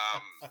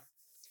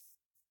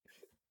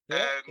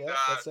 That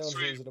So sounds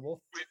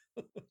reasonable.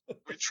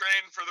 we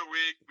trained for the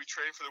week. We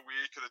trained for the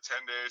week or the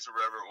 10 days or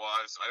whatever it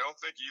was. I don't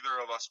think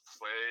either of us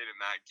played in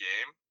that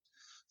game.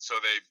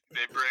 So they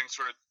bring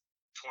sort of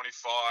 25,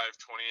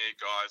 28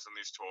 guys on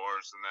these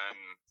tours, and then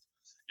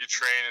you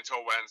train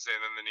until Wednesday,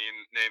 and then they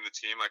name the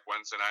team like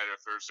Wednesday night or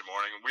Thursday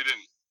morning. And we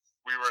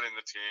weren't in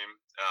the team.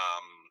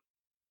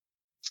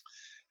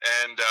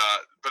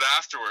 But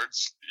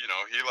afterwards, you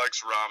know, he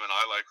likes rum and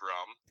I like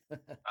rum.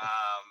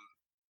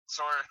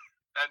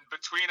 And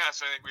between us,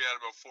 I think we had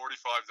about $45.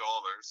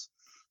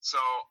 So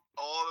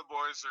all the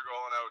boys are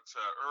going out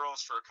to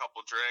Earl's for a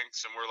couple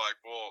drinks, and we're like,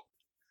 well,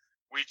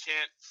 we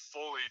can't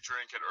fully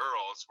drink at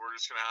Earl's. We're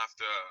just gonna have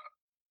to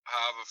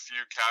have a few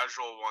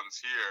casual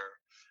ones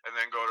here, and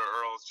then go to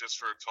Earl's just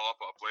for a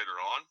top up later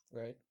on.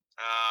 Right.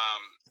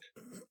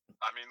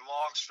 I mean,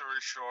 long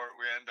story short,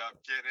 we end up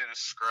getting in a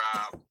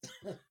scrap.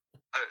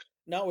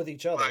 Not with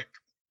each other. Like,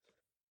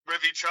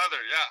 with each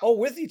other, yeah. Oh,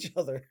 with each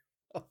other.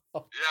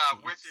 Yeah,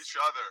 with each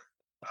other.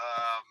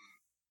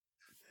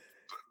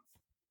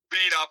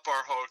 Beat up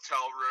our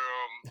hotel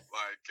room,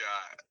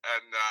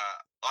 and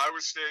I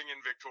was staying in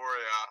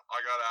Victoria.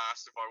 I got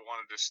asked if I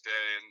wanted to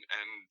stay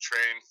and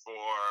train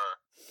for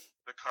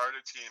the Carta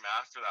team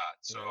after that.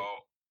 So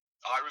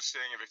I was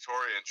staying in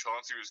Victoria, and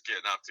Chauncey was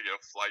getting up to get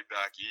a flight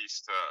back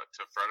east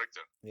to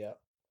Fredericton. Yeah.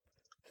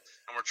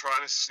 And we're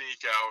trying to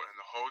sneak out, and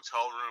the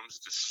hotel room's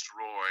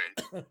destroyed.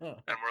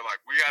 And we're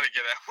like, we gotta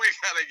get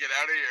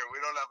out of here. We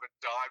don't have a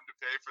dime to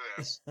pay for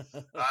this.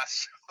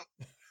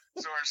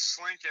 So we're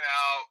slinking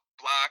out,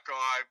 black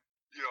eye,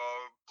 you know,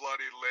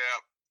 bloody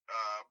lip,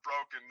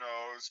 broken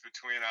nose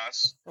between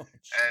us.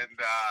 And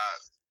I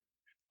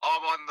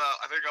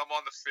think I'm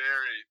on the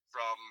ferry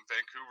from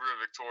Vancouver to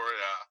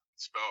Victoria.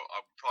 It's about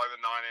probably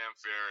the 9 a.m.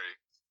 ferry.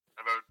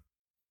 About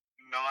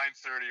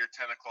 9:30 or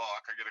 10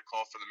 o'clock, I get a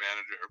call from the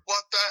manager.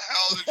 What the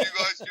hell did you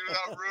guys do to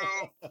that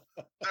room?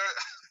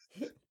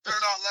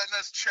 They're not letting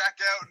us check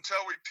out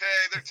until we pay.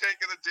 They're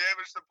taking the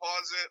damage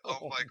deposit.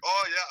 I'm like,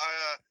 oh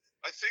yeah,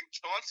 I think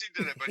Chauncey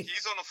did it, but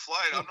he's on a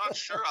flight. I'm not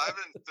sure. I'm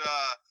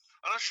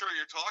not sure what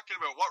you're talking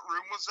about. What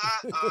room was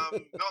that?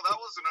 No, that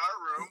wasn't our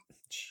room.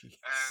 Jeez.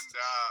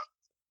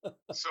 And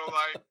so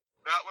like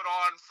that went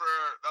on for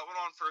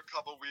a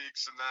couple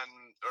weeks, and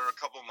then or a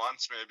couple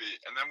months maybe,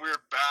 and then we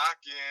were back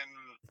in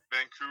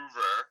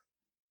Vancouver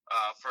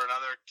for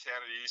another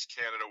Canada East,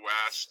 Canada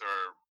West,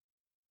 or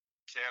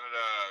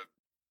Canada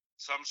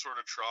some sort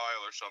of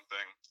trial or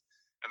something.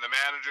 And the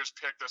managers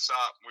picked us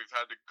up. We've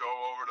had to go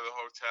over to the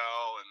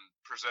hotel and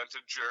present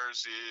a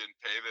jersey and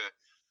pay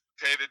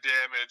the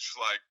damage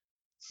like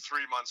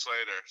 3 months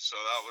later. So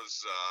that was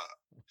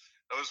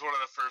one of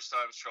the first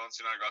times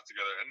Chauncey and I got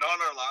together, and not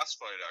our last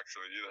fight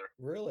actually either.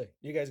 Really?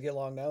 You guys get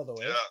along now,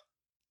 though? Eh? Yeah.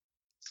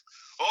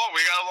 Oh,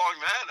 we got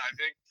along then. I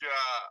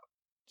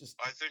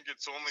think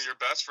it's only your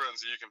best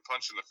friends that you can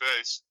punch in the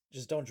face.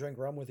 Just don't drink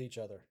rum with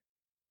each other.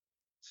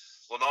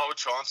 Well, not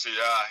with Chauncey.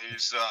 Yeah,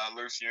 he's a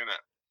loose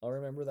unit. I'll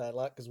remember that a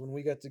lot, because when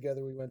we got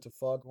together, we went to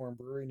Foghorn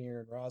Brewery here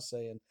in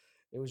Rothesay, and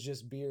it was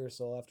just beer.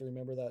 So I'll have to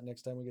remember that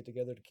next time we get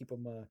together to keep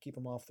him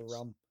off the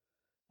rum.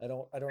 I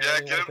don't really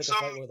want to pick a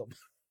fight with him.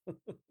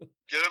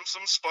 Get him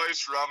some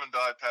spiced rum and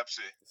Diet Pepsi.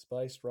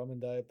 Spiced rum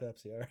and Diet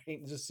Pepsi. All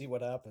right, just see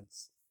what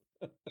happens.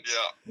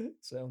 Yeah.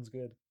 Sounds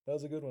good. That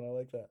was a good one. I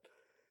like that.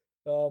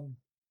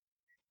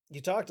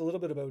 You talked a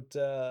little bit about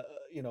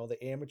the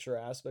amateur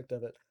aspect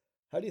of it.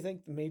 How do you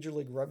think Major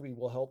League Rugby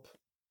will help,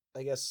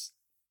 I guess,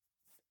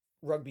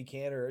 Rugby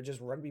Canada, or just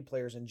rugby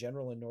players in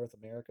general in North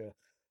America?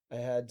 I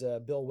had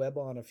Bill Webb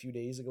on a few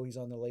days ago. He's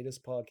on the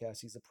latest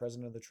podcast. He's the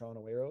president of the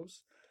Toronto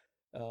Arrows.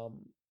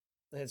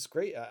 It's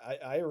great.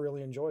 I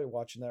really enjoy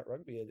watching that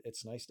rugby.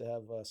 It's nice to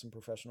have some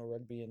professional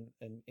rugby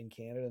in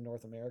Canada and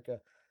North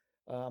America.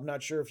 I'm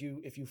not sure if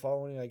you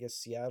following. I guess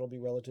Seattle will be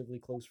relatively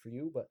close for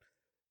you, but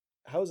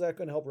how is that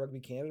going to help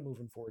Rugby Canada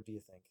moving forward, do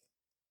you think?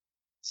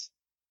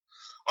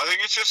 I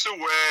think it's just a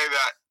way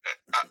that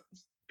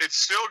it's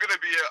still going to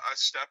be a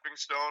stepping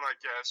stone, I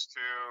guess,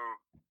 to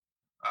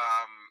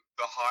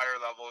the higher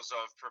levels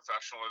of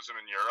professionalism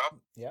in Europe.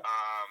 Yeah.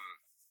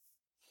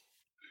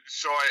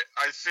 So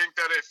I think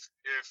that if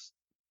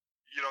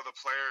the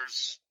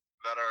players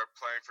that are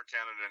playing for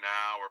Canada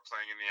now or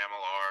playing in the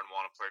MLR and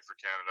want to play for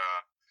Canada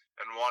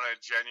and want to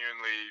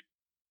genuinely,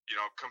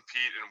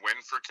 compete and win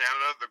for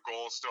Canada, the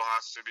goal still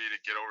has to be to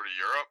get over to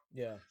Europe.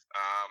 Yeah.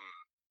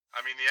 I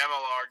mean, the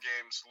MLR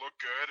games look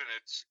good and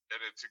it's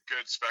a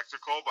good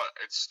spectacle, but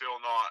it's still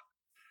not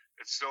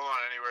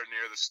anywhere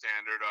near the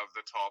standard of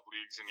the top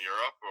leagues in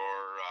Europe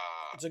or.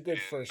 It's a good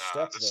first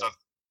step, though.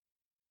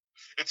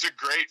 It's a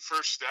great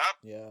first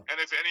step. Yeah. And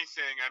if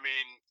anything, I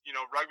mean,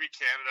 Rugby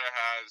Canada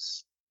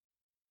has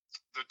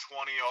the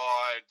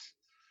 20-odd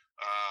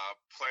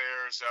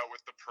players out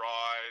with the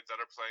Pride that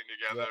are playing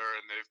together,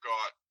 and they've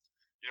got,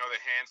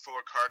 the handful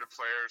of Carta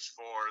players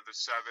for the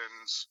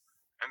Sevens.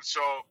 And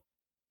so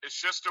it's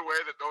just a way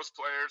that those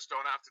players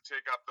don't have to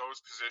take up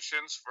those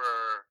positions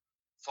for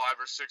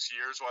 5 or 6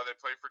 years while they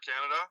play for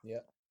Canada.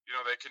 Yeah.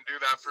 they can do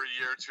that for a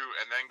year or two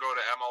and then go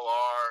to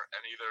MLR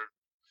and either,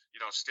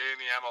 stay in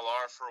the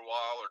MLR for a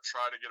while or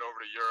try to get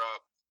over to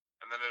Europe.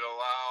 And then it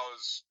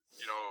allows,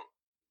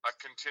 a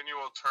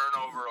continual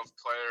turnover of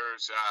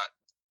players at,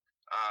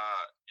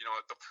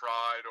 at the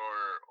Pride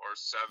or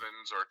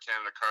Sevens or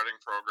Canada Karting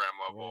Program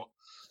level.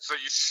 Right. So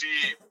you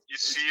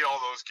see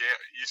all those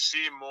you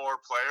see more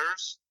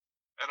players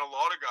and a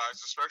lot of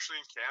guys, especially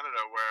in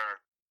Canada, where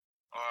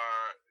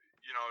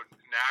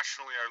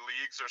nationally our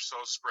leagues are so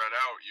spread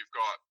out. You've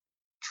got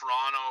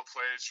Toronto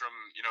plays from,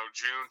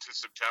 June to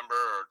September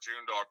or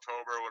June to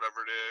October,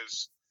 whatever it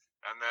is.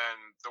 And then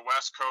the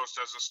West Coast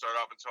doesn't start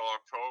up until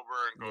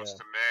October and goes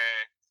to May.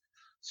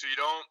 So you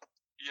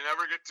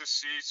never get to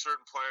see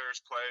certain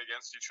players play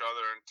against each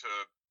other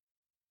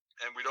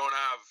and we don't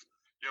have,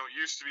 it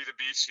used to be the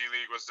BC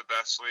League was the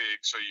best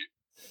league. So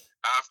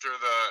after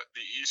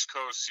the East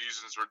Coast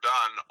seasons were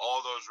done,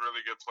 all those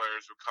really good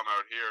players would come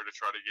out here to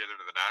try to get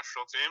into the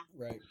national team.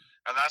 Right.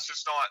 And that's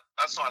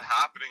not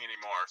happening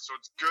anymore. So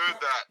it's good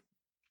that,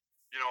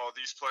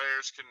 these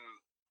players can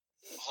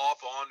hop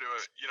onto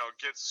it,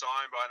 get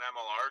signed by an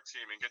MLR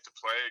team and get to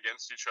play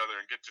against each other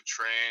and get to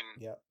train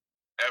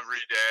every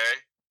day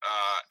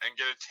and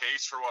get a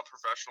taste for what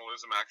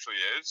professionalism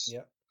actually is.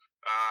 Yeah.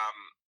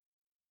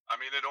 I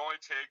memean, it only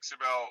takes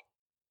about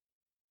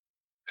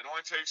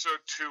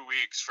 2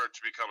 weeks for it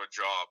to become a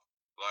job.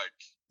 Like,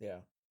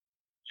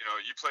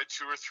 you play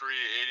 2 or 3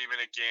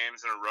 80-minute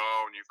games in a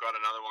row, and you've got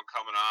another one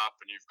coming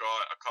up, and you've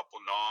got a couple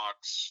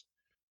knocks,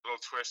 a little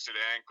twisted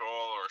ankle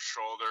or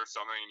shoulder or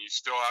something, and you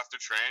still have to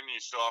train, and you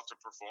still have to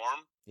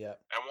perform. Yeah.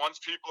 And once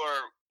people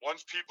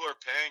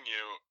are paying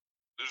you,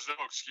 there's no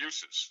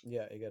excuses.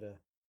 Yeah, you gotta.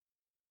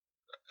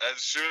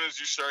 As soon as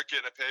you start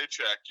getting a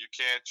paycheck, you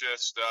can't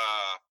just,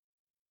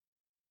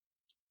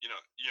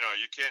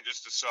 you can't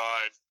just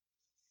decide,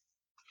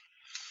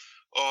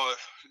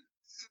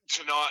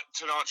 to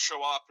not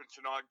show up and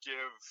to not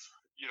give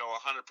 100%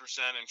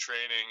 in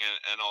training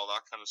and all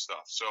that kind of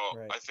stuff. So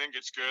I think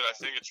it's good. I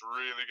think it's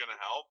really going to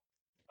help.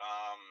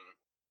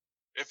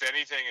 If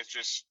anything, it's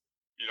just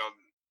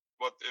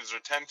what is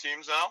there 10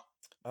 teams now?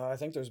 I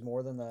think there's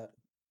more than that.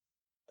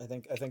 I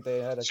think they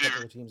had a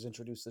couple of teams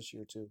introduced this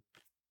year too.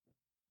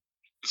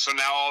 So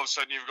now all of a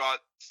sudden you've got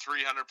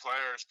 300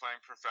 players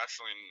playing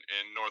professionally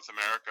in North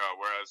America,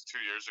 whereas 2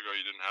 years ago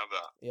you didn't have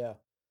that. Yeah.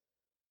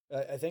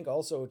 I think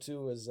also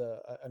too is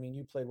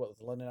you played with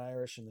the London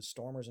Irish and the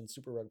Stormers in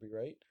Super Rugby,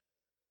 right?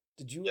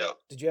 Did you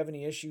have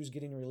any issues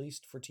getting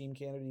released for Team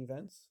Canada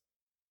events?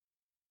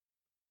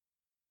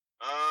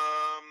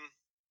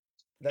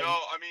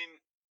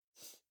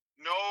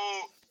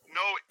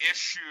 No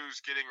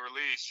issues getting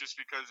released, just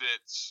because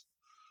it's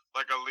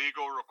like a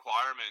legal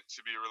requirement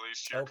to be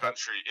released to your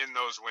country in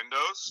those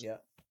windows.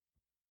 Yeah.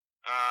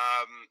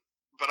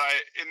 But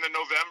in the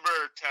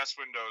November test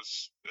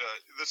windows,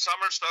 the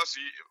summer stuff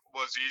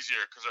was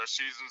easier because our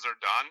seasons are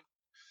done.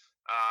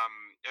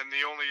 And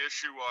the only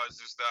issue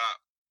is that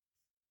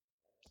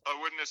I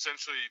wouldn't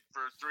essentially,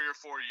 for 3 or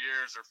 4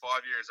 years or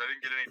 5 years, I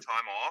didn't get any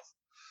time off.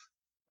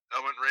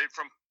 I went right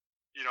from,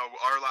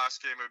 our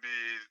last game would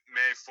be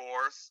May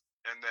 4th,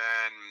 and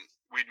then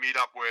we'd meet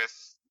up with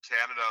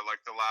Canada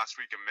like the last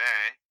week of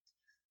May.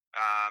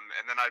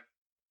 And then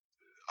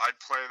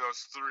I'd play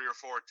those 3 or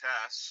 4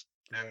 tests.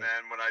 And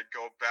then when I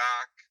go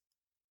back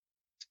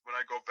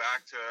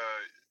to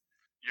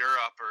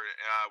Europe or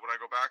when I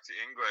go back to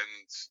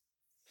England,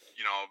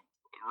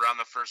 around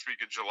the first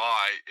week of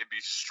July, it'd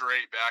be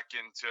straight back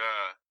into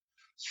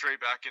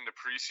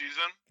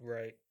preseason.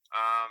 Right.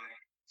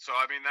 So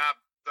I mean that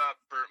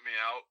burnt me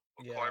out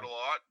quite a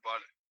lot, but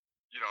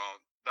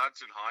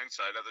that's in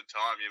hindsight. At the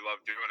time, you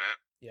love doing it.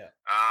 Yeah.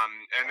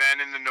 And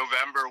then in the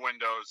November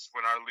windows,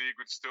 when our league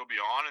would still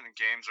be on and the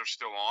games are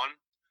still on,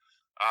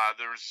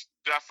 there was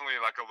definitely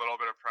like a little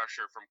bit of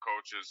pressure from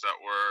coaches that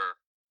were,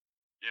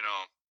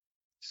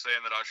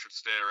 saying that I should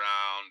stay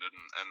around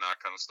and that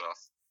kind of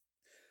stuff.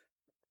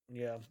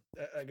 Yeah,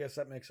 I guess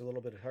that makes it a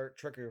little bit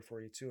trickier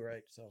for you too,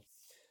 right? So,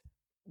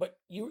 but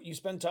you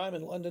spend time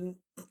in London.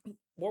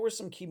 What were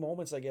some key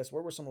moments, I guess?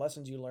 What were some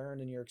lessons you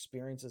learned in your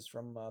experiences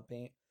from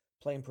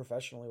playing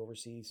professionally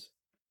overseas?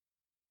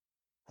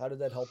 How did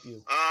that help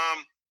you?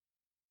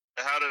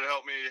 How did it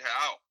help me?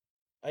 How?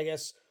 I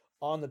guess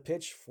on the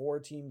pitch for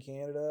Team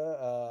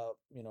Canada,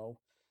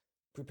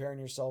 preparing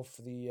yourself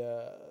for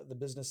the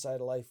business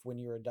side of life when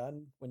you were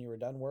done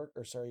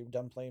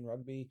done playing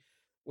rugby.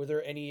 Were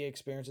there any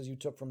experiences you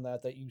took from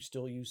that you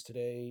still use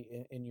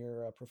today in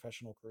your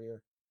professional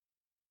career?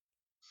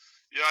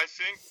 Yeah, I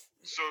think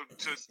so.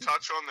 To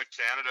touch on the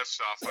Canada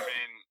stuff, I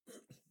mean,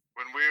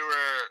 when we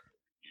were,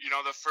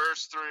 the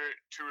first 2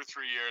 or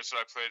 3 years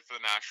that I played for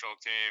the national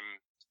team,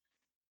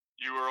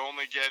 you were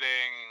only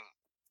getting,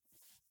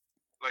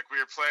 like, we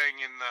were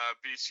playing in the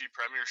BC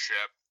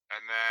Premiership,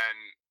 and then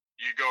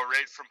you go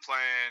right from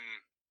playing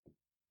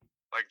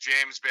like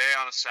James Bay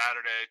on a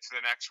Saturday to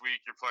the next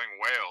week you're playing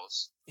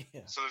Wales.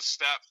 Yeah. So the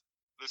step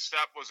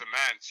was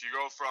immense. You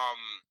go from,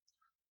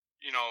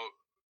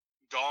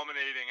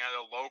 dominating at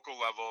a local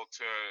level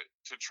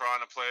to trying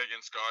to play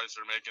against guys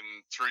that are making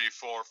 300,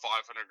 400,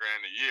 500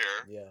 grand a year.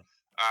 Yeah.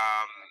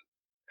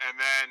 And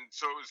then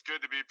so it was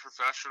good to be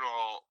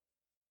professional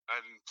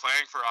and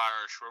playing for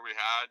Irish, where we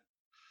had,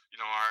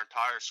 our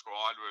entire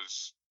squad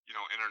was,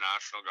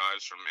 international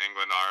guys from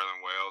England, Ireland,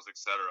 Wales,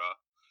 etc.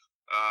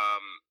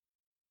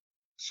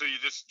 So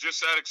you just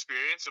that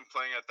experience and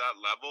playing at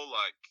that level,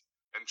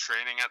 and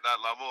training at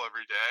that level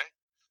every day.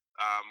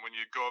 When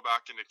you go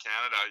back into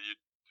Canada,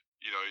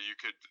 you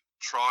could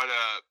try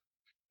to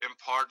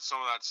impart some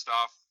of that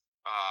stuff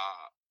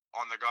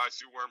on the guys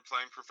who weren't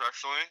playing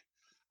professionally.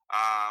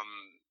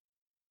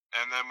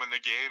 And then when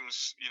the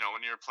games,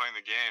 when you were playing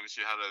the games,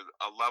 you had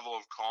a level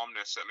of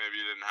calmness that maybe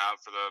you didn't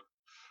have for the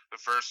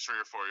first 3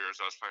 or 4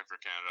 years I was playing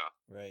for Canada.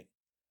 Right.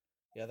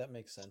 Yeah, that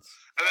makes sense.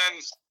 And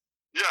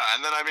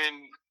then, I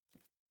mean,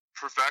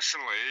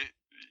 professionally,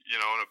 in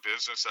a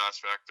business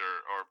aspect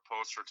or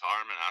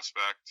post-retirement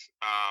aspect,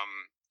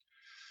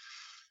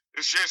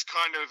 it's just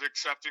kind of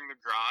accepting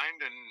the grind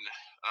and,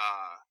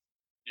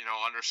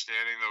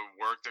 understanding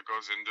the work that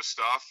goes into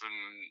stuff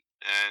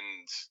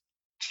and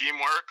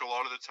teamwork. A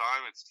lot of the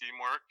time it's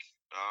teamwork,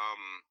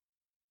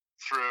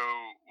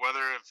 through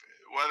whether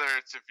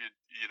it's if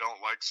you don't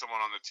like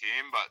someone on the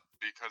team, but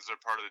because they're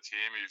part of the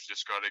team, you've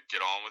just got to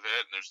get on with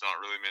it, and there's not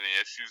really many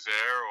issues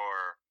there,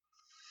 or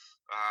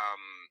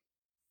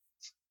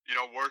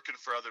working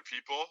for other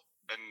people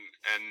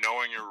and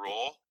knowing your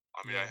role.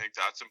 I mean, I think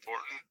that's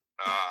important.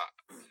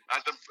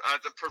 At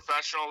the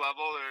professional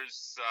level,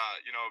 there's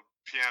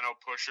piano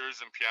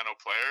pushers and piano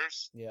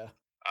players. Yeah.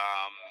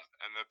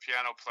 And the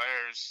piano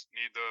players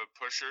need the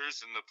pushers,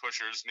 and the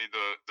pushers need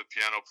the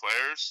piano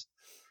players.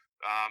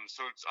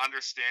 So it's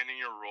understanding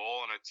your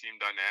role in a team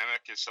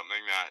dynamic is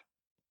something that,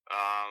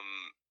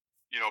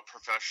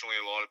 professionally,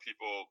 a lot of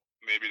people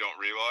maybe don't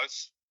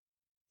realize.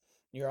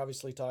 You're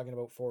obviously talking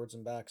about forwards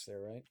and backs there,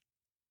 right?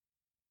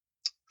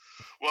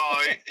 Well,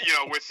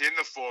 within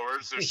the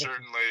forwards, there's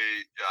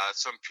certainly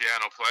some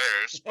piano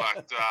players,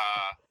 but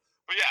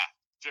yeah,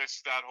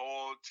 just that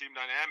whole team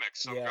dynamic.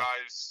 Some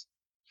guys,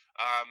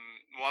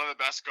 one of the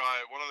best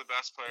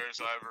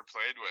players I ever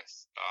played with,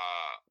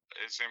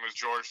 his name was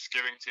George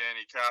Skivington.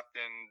 He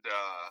captained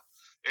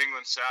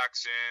England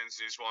Saxons.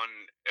 He's won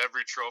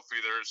every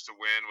trophy there is to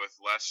win with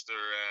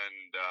Leicester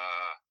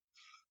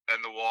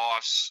and the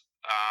Wasps.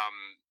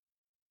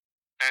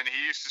 And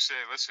he used to say,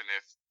 listen,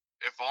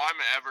 if I'm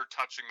ever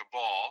touching the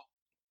ball,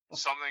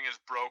 something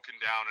is broken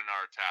down in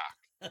our attack.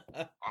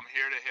 I'm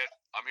here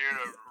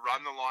to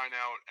run the line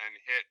out and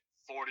hit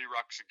 40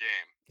 rucks a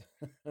game.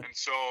 And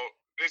so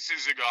this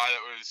is a guy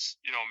that was,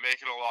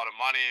 making a lot of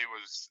money,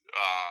 was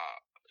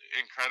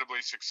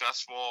incredibly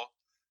successful,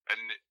 and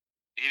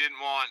he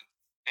didn't want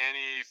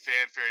any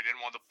fanfare. He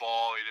didn't want the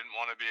ball. He didn't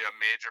want to be a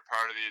major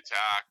part of the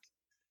attack.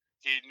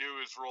 He knew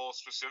his role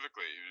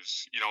specifically. He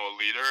was, a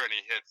leader, and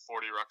he hit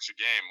 40 rucks a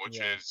game, which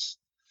is,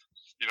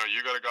 you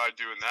got a guy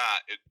doing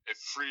that. It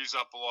frees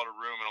up a lot of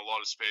room and a lot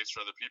of space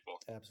for other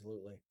people.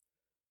 Absolutely.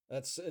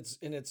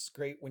 It's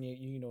great when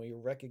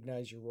you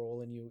recognize your role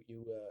and you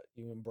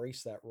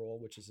embrace that role,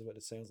 which is what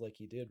it sounds like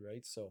he did,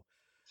 right? So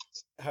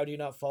how do you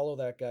not follow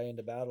that guy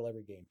into battle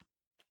every game?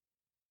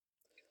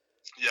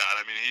 Yeah,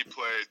 I mean, he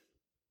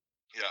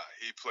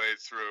played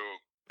through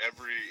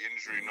every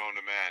injury known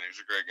to man. He was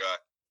a great guy.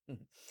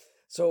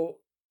 So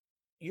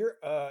you're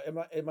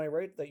am I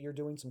right that you're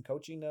doing some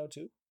coaching now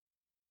too?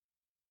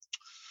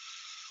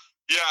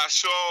 Yeah,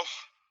 so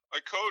I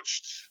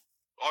coached.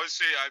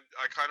 Obviously,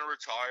 I kind of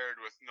retired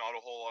with not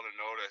a whole lot of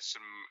notice,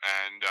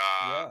 and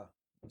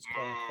it was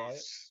quite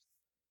quiet.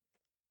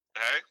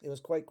 Hey, it was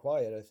quite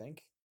quiet, I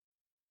think.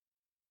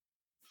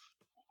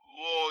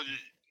 Well,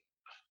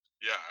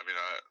 yeah, I mean,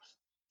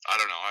 I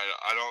don't know.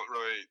 I don't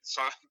really.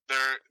 So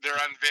they're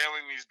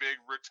unveiling these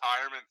big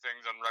retirement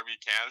things on Rugby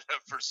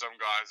Canada for some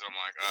guys. I'm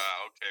like,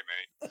 okay,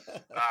 mate.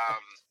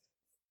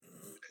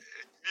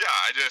 Yeah,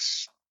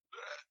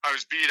 I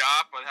was beat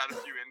up. I had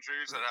a few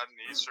injuries. I had a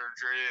knee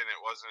surgery, and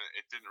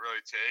it didn't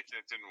really take,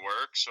 and it didn't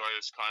work. So I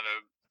just had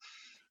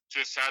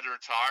to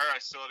retire. I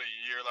still had a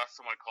year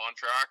left on my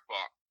contract,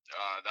 but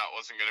that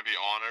wasn't going to be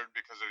honored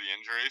because of the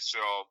injury.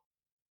 So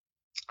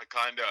I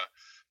kind of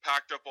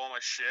packed up all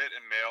my shit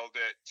and mailed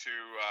it to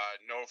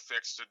no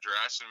fixed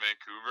address in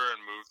Vancouver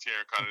and moved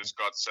here and kind of just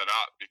got set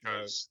up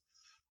because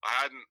I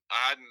hadn't.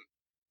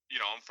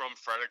 I'm from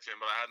Fredericton,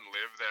 but I hadn't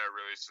lived there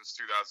really since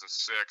 2006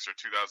 or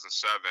 2007.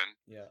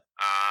 Yeah.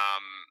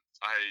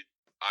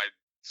 I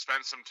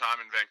spent some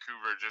time in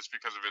Vancouver just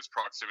because of its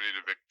proximity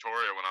to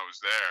Victoria when I was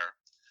there.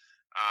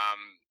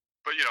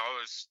 But I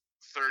was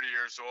 30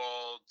 years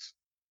old.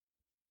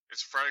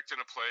 Is Fredericton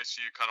a place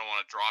you kind of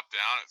want to drop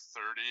down at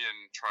 30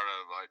 and try to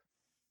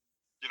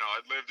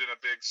I'd lived in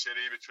a big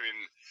city between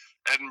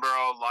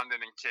Edinburgh,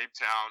 London, and Cape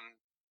Town.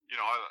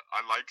 I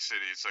like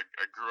cities. I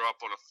grew up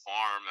on a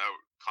farm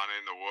out kind of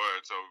in the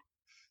woods, so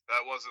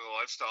that wasn't the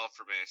lifestyle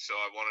for me. So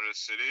I wanted a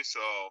city.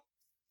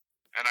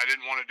 And I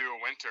didn't want to do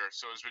a winter.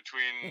 So it was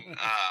between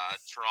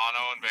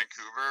Toronto and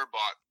Vancouver,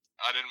 but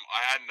I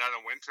hadn't done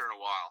a winter in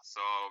a while.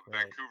 So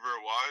right. Vancouver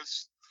it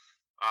was.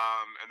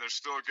 And there's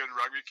still a good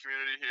rugby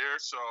community here.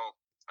 So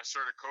I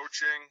started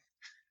coaching,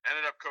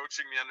 ended up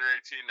coaching the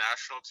under-18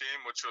 national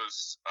team, which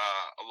was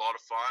a lot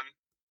of fun.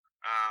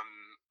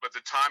 But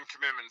the time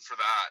commitment for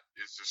that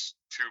is just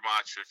too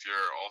much if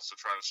you're also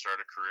trying to start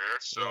a career.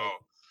 So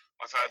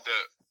I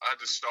had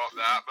to stop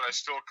that, but I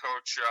still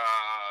coach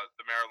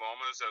the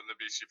Marilomas and the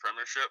BC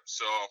Premiership.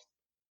 So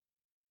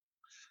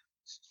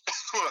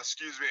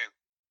excuse me,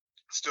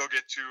 still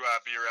get to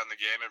be around the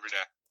game every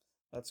day.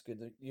 That's good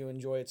that you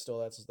enjoy it still.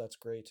 That's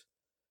great.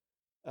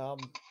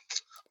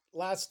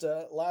 Last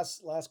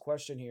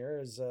question here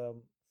is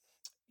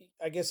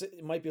I guess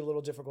it might be a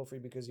little difficult for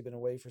you because you've been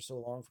away for so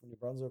long from New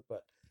Brunswick,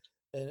 but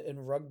in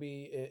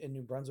rugby in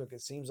New Brunswick,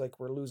 it seems like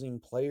we're losing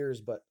players,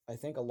 but I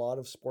think a lot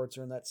of sports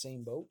are in that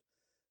same boat.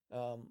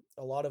 A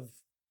lot of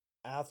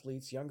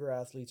athletes, younger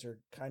athletes, are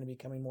kind of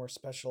becoming more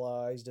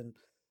specialized and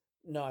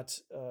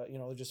not,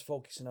 they're just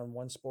focusing on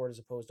one sport as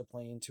opposed to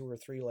playing two or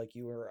three like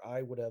you or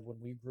I would have when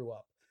we grew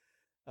up.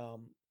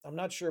 I'm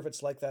not sure if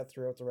it's like that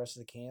throughout the rest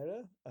of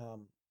Canada.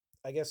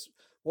 I guess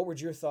what would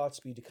your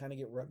thoughts be to kind of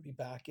get rugby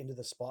back into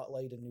the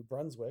spotlight in New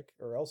Brunswick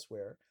or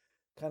elsewhere,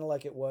 kind of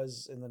like it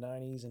was in the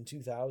 90s and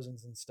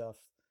 2000s and stuff,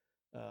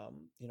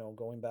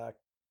 going back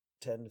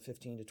 10 to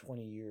 15 to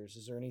 20 years?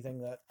 Is there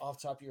anything that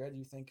off the top of your head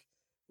you think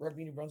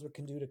Rugby New Brunswick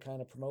can do to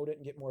kind of promote it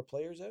and get more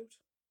players out?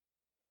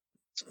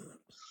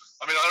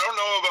 I mean, I don't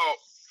know about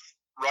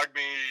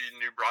Rugby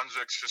New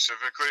Brunswick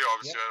specifically.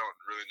 Obviously, I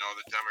don't really know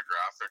the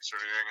demographics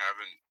or anything.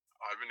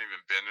 I haven't even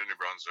been to New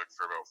Brunswick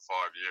for about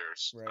 5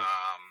 years. Right.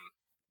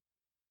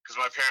 Because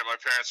my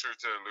parents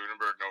moved to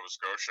Lunenburg, Nova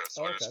Scotia,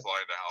 so I just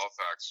fly to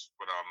Halifax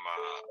when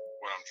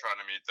I'm trying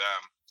to meet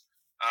them.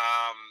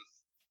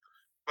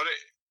 But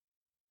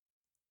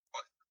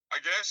I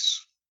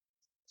guess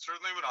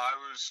certainly when I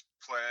was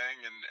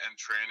playing and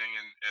training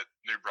at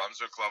New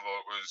Brunswick level,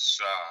 it was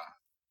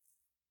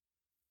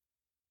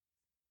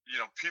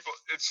people.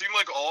 It seemed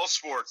like all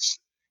sports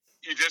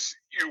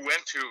you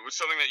went to, it was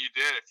something that you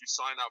did. If you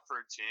signed up for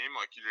a team,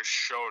 like you just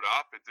showed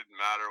up. It didn't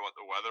matter what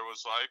the weather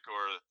was like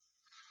or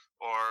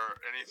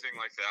anything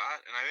like that.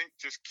 And I think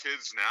just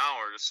kids now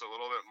are just a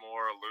little bit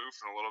more aloof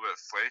and a little bit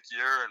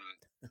flakier. And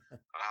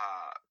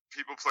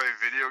people play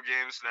video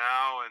games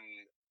now,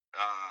 and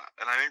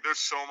I think there's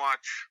so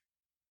much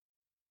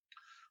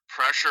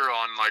pressure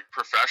on like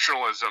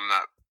professionalism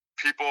that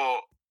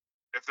people,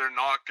 if they're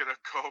not gonna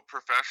go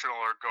professional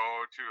or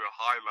go to a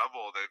high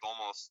level, they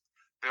almost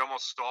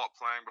stop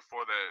playing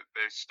before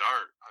they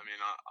start. I mean,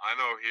 I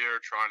know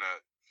here trying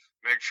to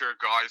make sure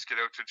guys get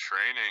out to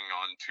training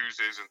on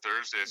Tuesdays and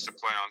Thursdays to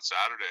play on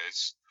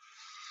Saturdays.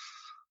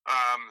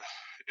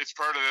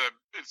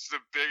 It's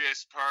the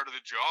biggest part of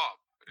the job.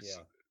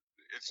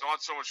 It's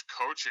not so much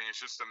coaching;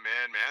 it's just the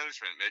man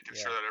management, making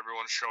sure that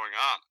everyone's showing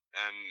up.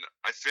 And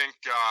I think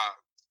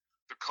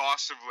the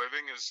cost of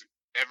living is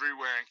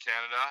everywhere in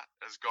Canada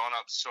has gone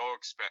up so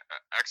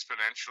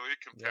exponentially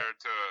compared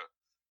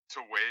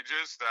to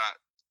wages that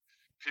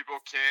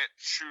people can't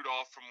shoot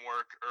off from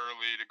work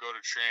early to go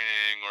to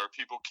training, or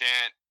people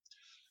can't,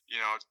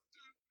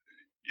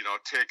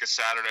 take a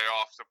Saturday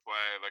off to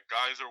play. Like,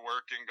 guys are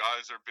working,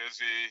 guys are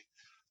busy.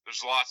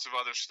 There's lots of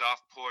other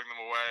stuff pulling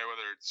them away,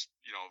 whether it's,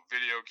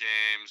 video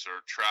games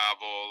or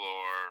travel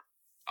or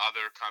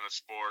other kind of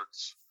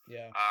sports.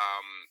 Yeah.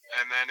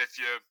 And then if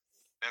you're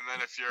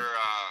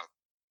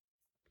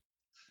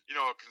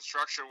a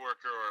construction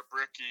worker or a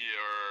brickie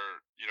or,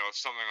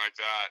 something like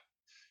that,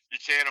 you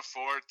can't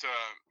afford to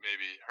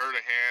maybe hurt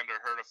a hand or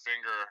hurt a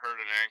finger or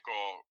hurt an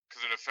ankle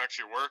because it affects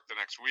your work the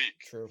next week.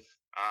 True.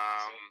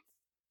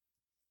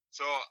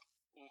 So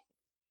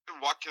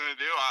what can I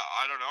do?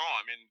 I don't know.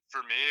 I mean,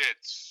 for me,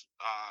 it's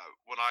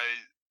when I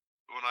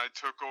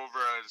took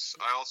over I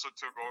also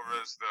took over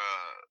as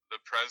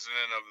the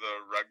president of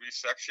the rugby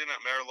section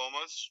at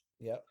Marilomas.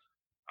 Yeah.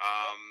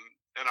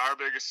 And our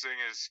biggest thing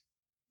is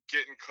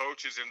getting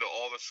coaches into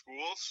all the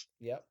schools.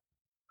 Yep.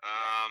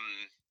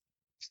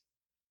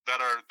 That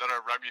are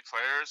rugby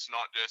players,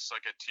 not just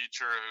like a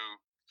teacher who,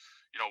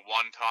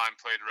 one time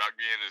played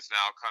rugby and is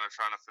now kind of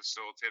trying to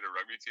facilitate a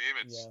rugby team.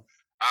 It's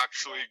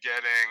actually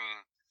getting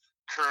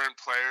current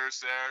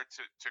players there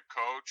to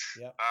coach.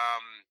 Yep.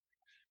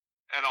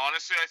 And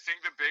honestly, I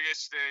think the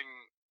biggest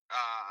thing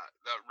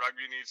that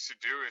rugby needs to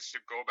do is to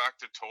go back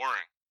to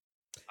touring.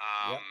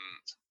 I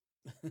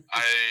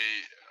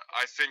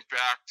think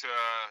back to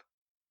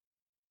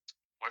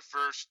my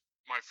first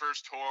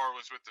tour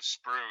was with the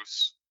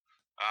Spruce.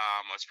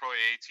 I was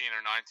probably 18 or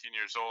 19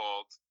 years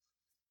old,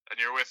 and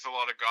you're with a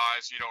lot of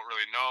guys you don't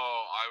really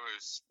know. I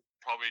was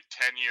probably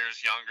 10 years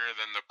younger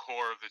than the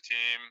core of the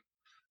team,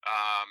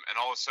 and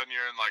all of a sudden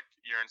you're in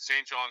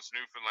St. John's,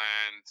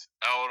 Newfoundland,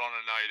 out on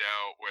a night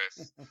out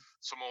with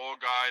some old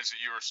guys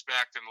that you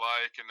respect and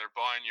like, and they're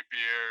buying you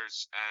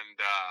beers, and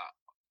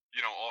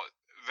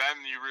then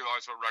you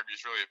realize what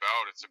rugby's really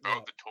about. It's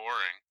about the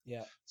touring.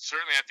 Yeah.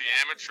 Certainly at the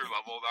amateur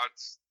level,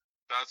 that's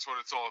what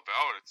it's all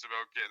about. It's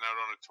about getting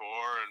out on a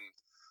tour, and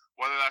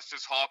whether that's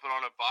just hopping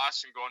on a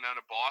bus and going down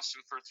to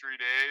Boston for 3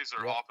 days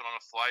or hopping on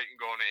a flight and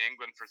going to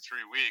England for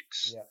 3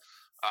 weeks. Yeah.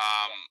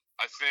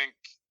 I think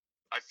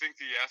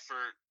the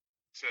effort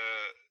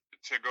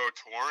to go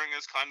touring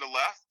is kind of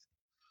left.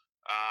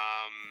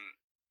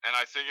 And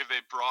I think if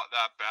they brought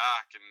that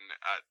back and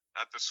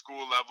at the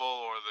school level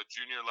or the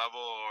junior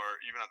level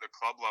or even at the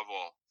club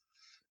level,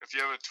 if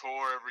you have a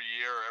tour every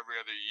year or every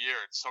other year,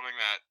 it's something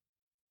that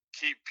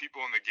keep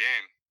people in the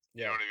game.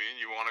 You know what I mean?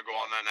 You want to go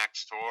on that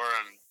next tour,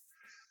 and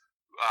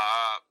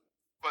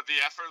but the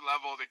effort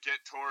level to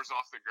get tours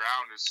off the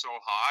ground is so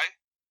high.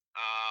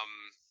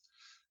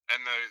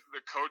 And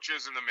the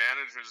coaches and the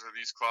managers of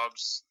these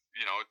clubs,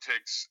 you know, it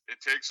takes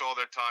all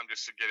their time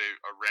just to get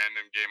a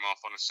random game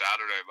off on a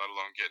Saturday, let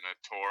alone getting a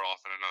tour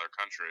off in another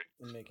country.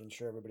 And making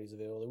sure everybody's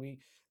available.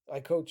 I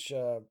coach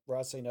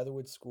Ross St.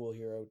 Netherwood School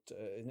here out.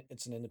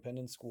 It's an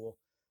independent school,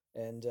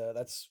 and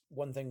that's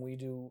one thing we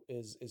do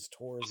is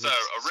tours. What's that?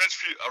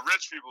 A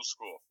rich people's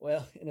school.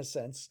 Well, in a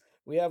sense,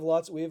 we have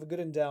a good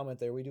endowment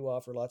there. We do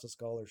offer lots of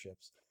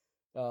scholarships.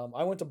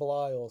 I went to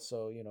Belial,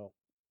 so you know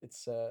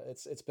it's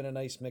been a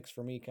nice mix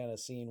for me, kind of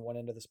seeing one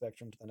end of the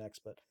spectrum to the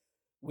next. But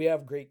we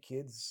have great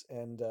kids,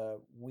 and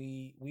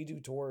we do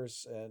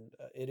tours, and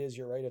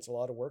you're right, it's a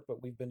lot of work.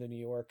 But we've been to New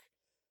York,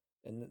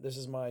 and this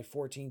is my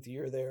 14th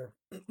year there.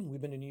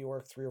 We've been to New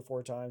York 3 or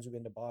 4 times. We've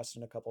been to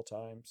Boston a couple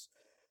times.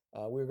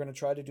 We were going to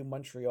try to do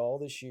Montreal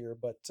this year,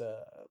 but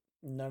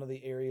none of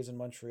the areas in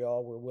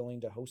Montreal were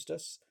willing to host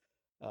us.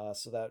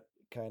 So that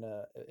kind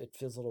of it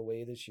fizzled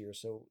away this year.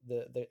 So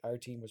our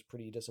team was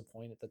pretty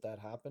disappointed that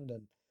happened.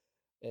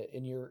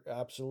 And you're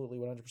absolutely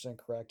 100%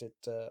 correct. It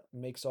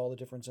makes all the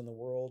difference in the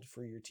world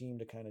for your team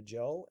to kind of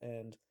gel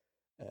and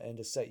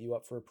to set you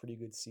up for a pretty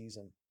good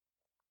season.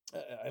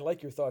 I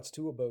like your thoughts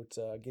too about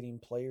getting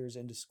players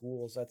into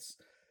schools. That's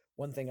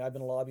one thing I've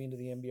been lobbying to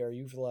the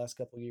MBRU for the last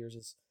couple of years.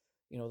 Is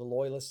you know the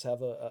Loyalists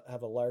have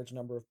a large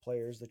number of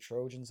players. The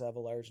Trojans have a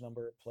large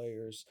number of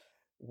players.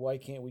 Why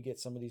can't we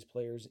get some of these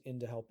players in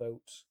to help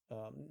out?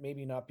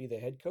 Maybe not be the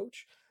head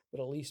coach,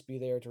 but at least be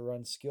there to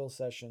run skill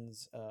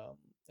sessions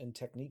and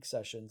technique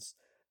sessions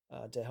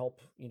to help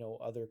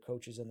other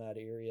coaches in that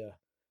area.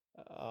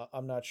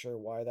 I'm not sure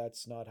why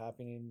that's not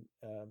happening.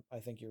 I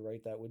think you're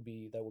right. That would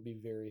be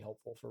very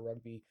helpful for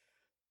rugby,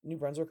 New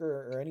Brunswick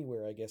or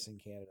anywhere, I guess, in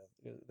Canada.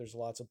 There's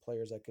lots of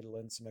players that could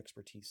lend some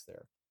expertise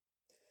there.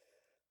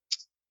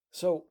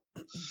 So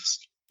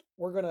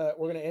we're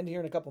gonna end here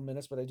in a couple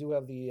minutes, but I do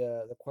have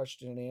the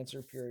question and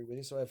answer period with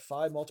you. So I have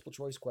 5 multiple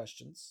choice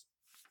questions.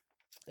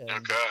 And,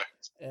 okay.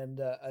 And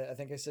I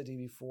think I said to you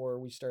before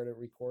we started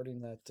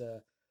recording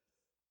that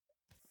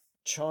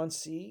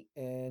Chauncey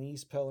and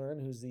East Pellerin,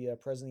 who's the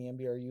president of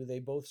the MBRU, they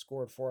both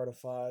scored 4 out of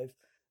 5,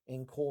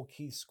 and Cole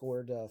Keith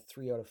scored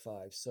 3 out of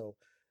 5. So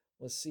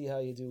let's see how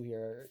you do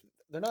here.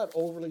 They're not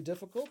overly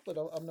difficult, but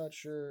I'm not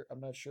sure. I'm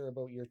not sure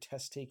about your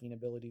test taking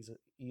abilities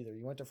either.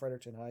 You went to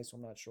Fredericton High, so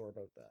I'm not sure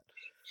about that.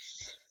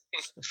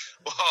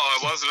 Well, I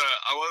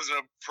wasn't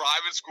a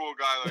private school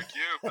guy like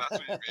you. If that's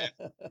what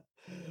you mean.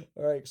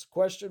 All right. So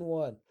question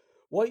 1: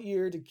 what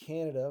year did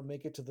Canada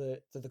make it to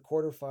the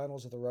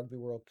quarterfinals of the Rugby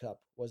World Cup?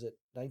 Was it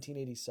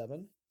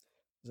 1987?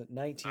 Was it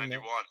 91?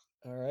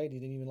 All right. You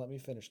didn't even let me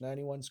finish.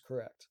 91's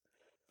correct.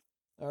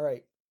 All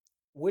right.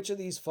 Which of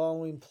these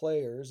following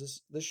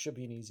players? This should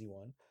be an easy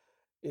one.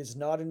 Is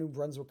not a New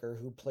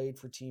Brunswicker who played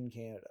for Team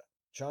Canada?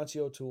 Chauncey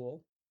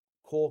O'Toole,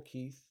 Cole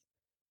Keith,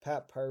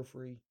 Pat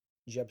Parfrey,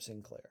 Jebb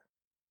Sinclair.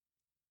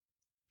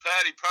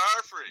 Patty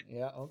Parfrey.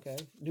 Yeah, okay.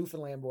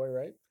 Newfoundland boy,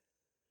 right?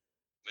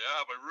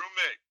 Yeah, my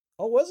roommate.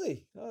 Oh, was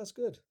he? Oh, that's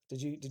good.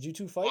 Did you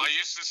two fight? Well,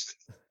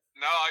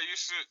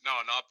 no,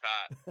 not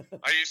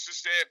Pat. I used to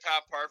stay at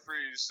Pat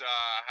Parfrey's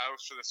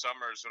house for the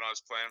summers when I was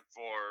playing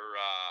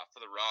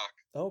for the Rock.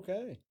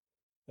 Okay,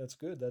 that's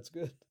good. That's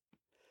good.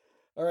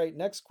 All right,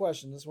 next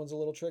question. This one's a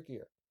little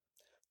trickier.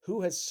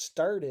 Who has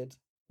started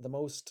the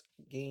most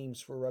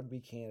games for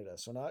Rugby Canada?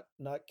 So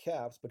not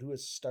caps, but who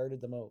has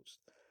started the most?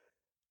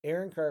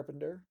 Aaron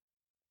Carpenter,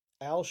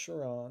 Al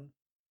Sharon,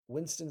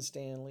 Winston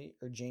Stanley,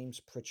 or James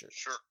Pritchard?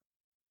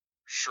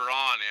 Sharon.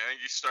 I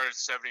think he started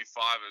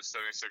 75 and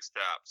 76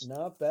 caps.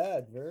 Not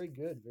bad. Very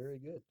good. Very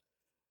good.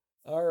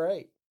 All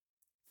right.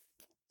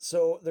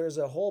 So there's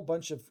a whole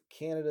bunch of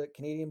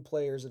Canadian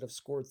players that have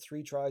scored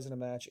 3 tries in a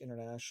match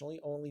internationally.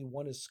 Only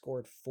one has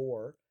scored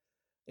 4.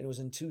 It was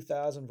in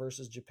 2000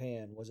 versus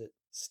Japan. Was it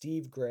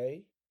Steve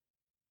Gray,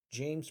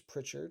 James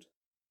Pritchard,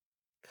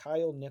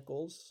 Kyle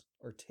Nichols,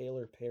 or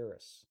Taylor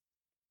Paris?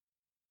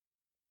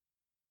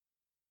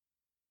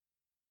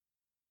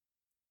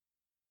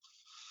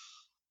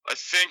 I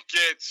think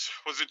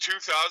was it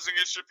 2000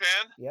 against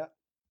Japan? Yeah.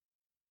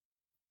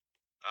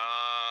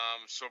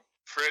 So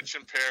Pritch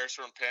and Paris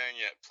weren't playing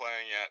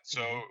yet.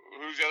 So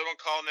who's the other one?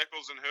 Kyle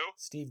Nichols and who?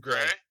 Steve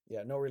Gray.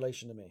 Yeah, no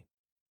relation to me.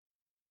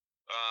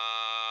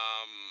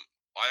 I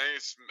think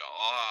it's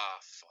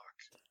fuck.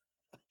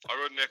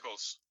 I wrote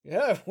Nichols.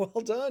 Yeah,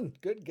 well done.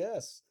 Good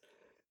guess.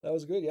 That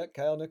was good. Yeah,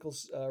 Kyle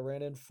Nichols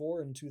ran in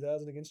 4 in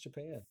 2000 against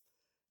Japan.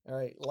 All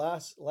right,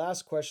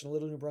 last question, a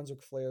little New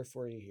Brunswick flair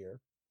for you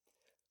here.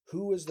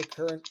 Who is the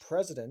current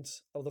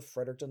president of the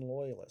Fredericton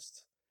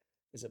Loyalists?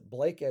 Is it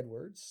Blake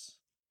Edwards,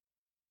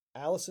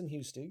 Allison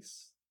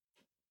Hustis,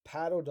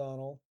 Pat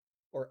O'Donnell,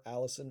 or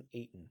Allison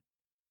Ayton?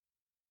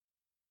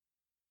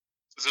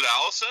 Is it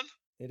Allison?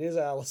 It is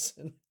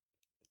Allison.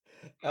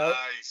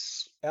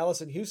 Nice.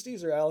 Allison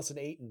Husties or Allison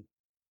Ayton?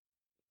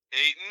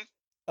 Ayton?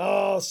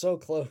 Oh, so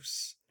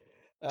close.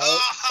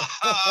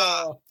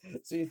 Ah!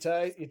 So you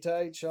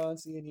tied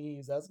Chauncey and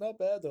Eves. That's not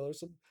bad though. There's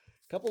some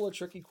couple of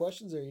tricky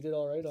questions there. You did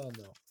all right on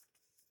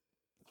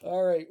though.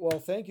 All right. Well,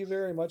 thank you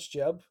very much,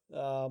 Jebb.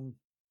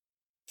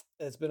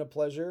 It's been a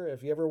pleasure.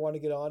 If you ever want to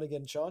get on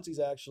again, Chauncey's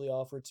actually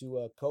offered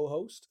to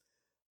co-host,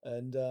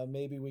 and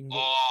maybe we can get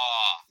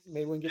Oh,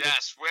 maybe we can get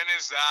yes. When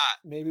is that?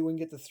 maybe we can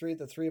get the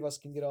three of us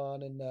can get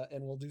on and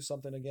we'll do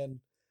something again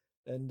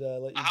and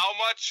let you.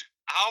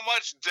 How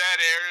much dead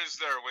air is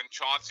there when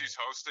Chauncey's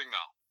hosting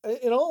now?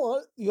 In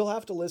all, you'll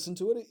have to listen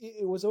to it.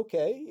 It was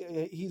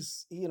okay.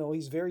 He's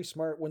very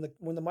smart.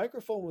 When the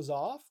microphone was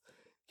off,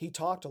 he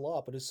talked a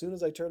lot, but as soon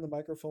as I turned the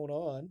microphone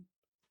on,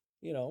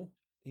 you know,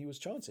 he was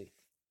Chauncey.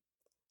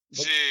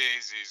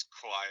 Jeez, he's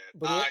quiet.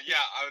 But yeah,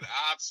 I would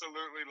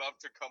absolutely love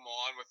to come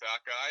on with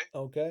that guy.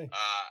 Okay.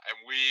 And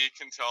we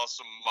can tell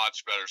some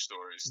much better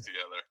stories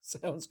together.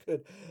 Sounds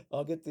good.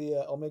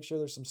 I'll make sure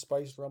there's some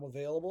spiced rum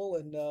available,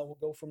 and we'll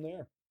go from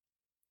there.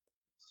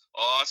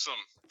 Awesome.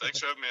 Thanks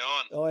for having me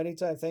on. Oh,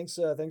 anytime. Thanks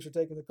for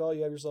taking the call.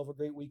 You have yourself a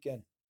great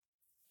weekend.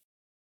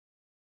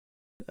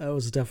 That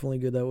was definitely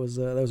good. That was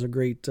a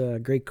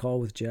great call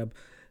with Jebb.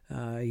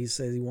 He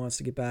says he wants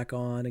to get back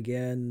on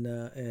again,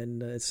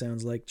 and it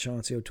sounds like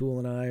Chauncey O'Toole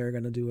and I are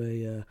going to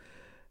do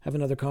have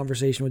another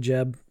conversation with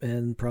Jebb,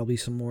 and probably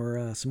some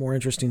more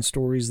interesting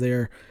stories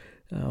there.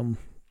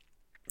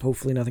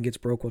 Hopefully nothing gets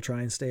broke. We'll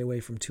try and stay away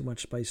from too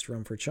much spiced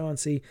rum for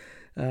Chauncey,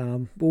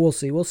 but we'll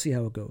see. We'll see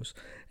how it goes.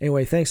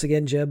 Anyway, thanks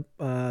again, Jebb.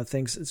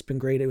 Thanks. It's been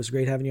great. It was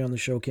great having you on the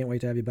show. Can't wait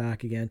to have you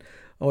back again.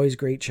 Always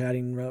great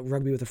chatting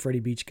rugby with a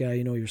Freddie Beach guy.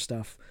 You know your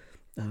stuff.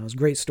 It was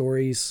great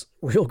stories,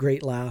 real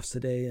great laughs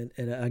today, and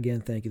again,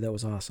 thank you. That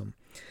was awesome.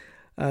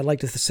 I'd like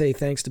to say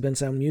thanks to Ben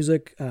Sound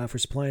Music for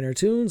supplying our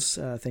tunes.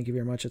 Thank you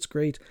very much. It's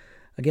great.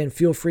 Again,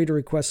 feel free to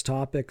request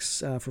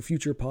topics for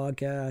future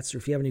podcasts, or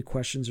if you have any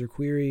questions or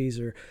queries,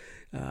 or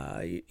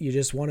you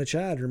just want to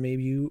chat, or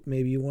maybe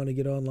you want to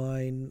get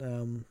online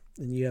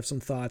and you have some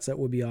thoughts, that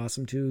would be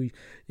awesome too.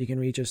 You can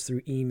reach us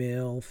through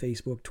email,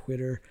 Facebook,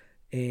 Twitter,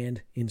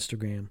 and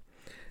Instagram.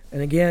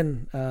 And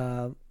again,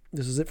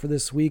 this is it for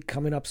this week.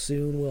 Coming up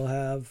soon, we'll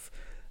have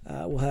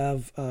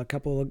a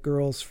couple of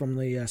girls from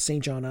the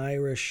St. John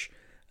Irish.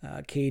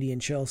 Katie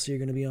and Chelsea are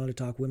going to be on to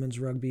talk women's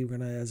rugby. We're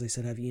going to, as I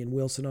said, have Ian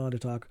Wilson on to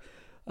talk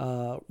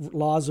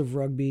laws of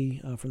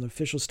rugby from the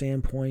official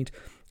standpoint.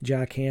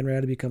 Jack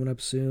Hanrad will be coming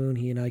up soon.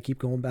 He and I keep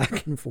going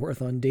back and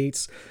forth on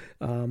dates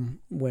when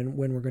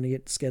we're going to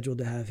get scheduled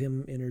to have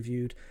him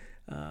interviewed.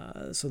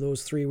 So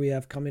those three we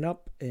have coming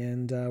up,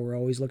 and we're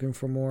always looking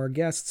for more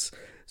guests.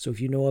 So if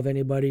you know of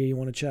anybody you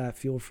want to chat,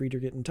 feel free to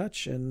get in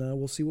touch, and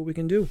we'll see what we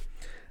can do.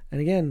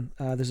 And again,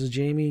 this is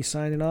Jamie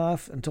signing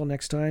off. Until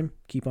next time,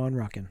 keep on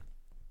rocking.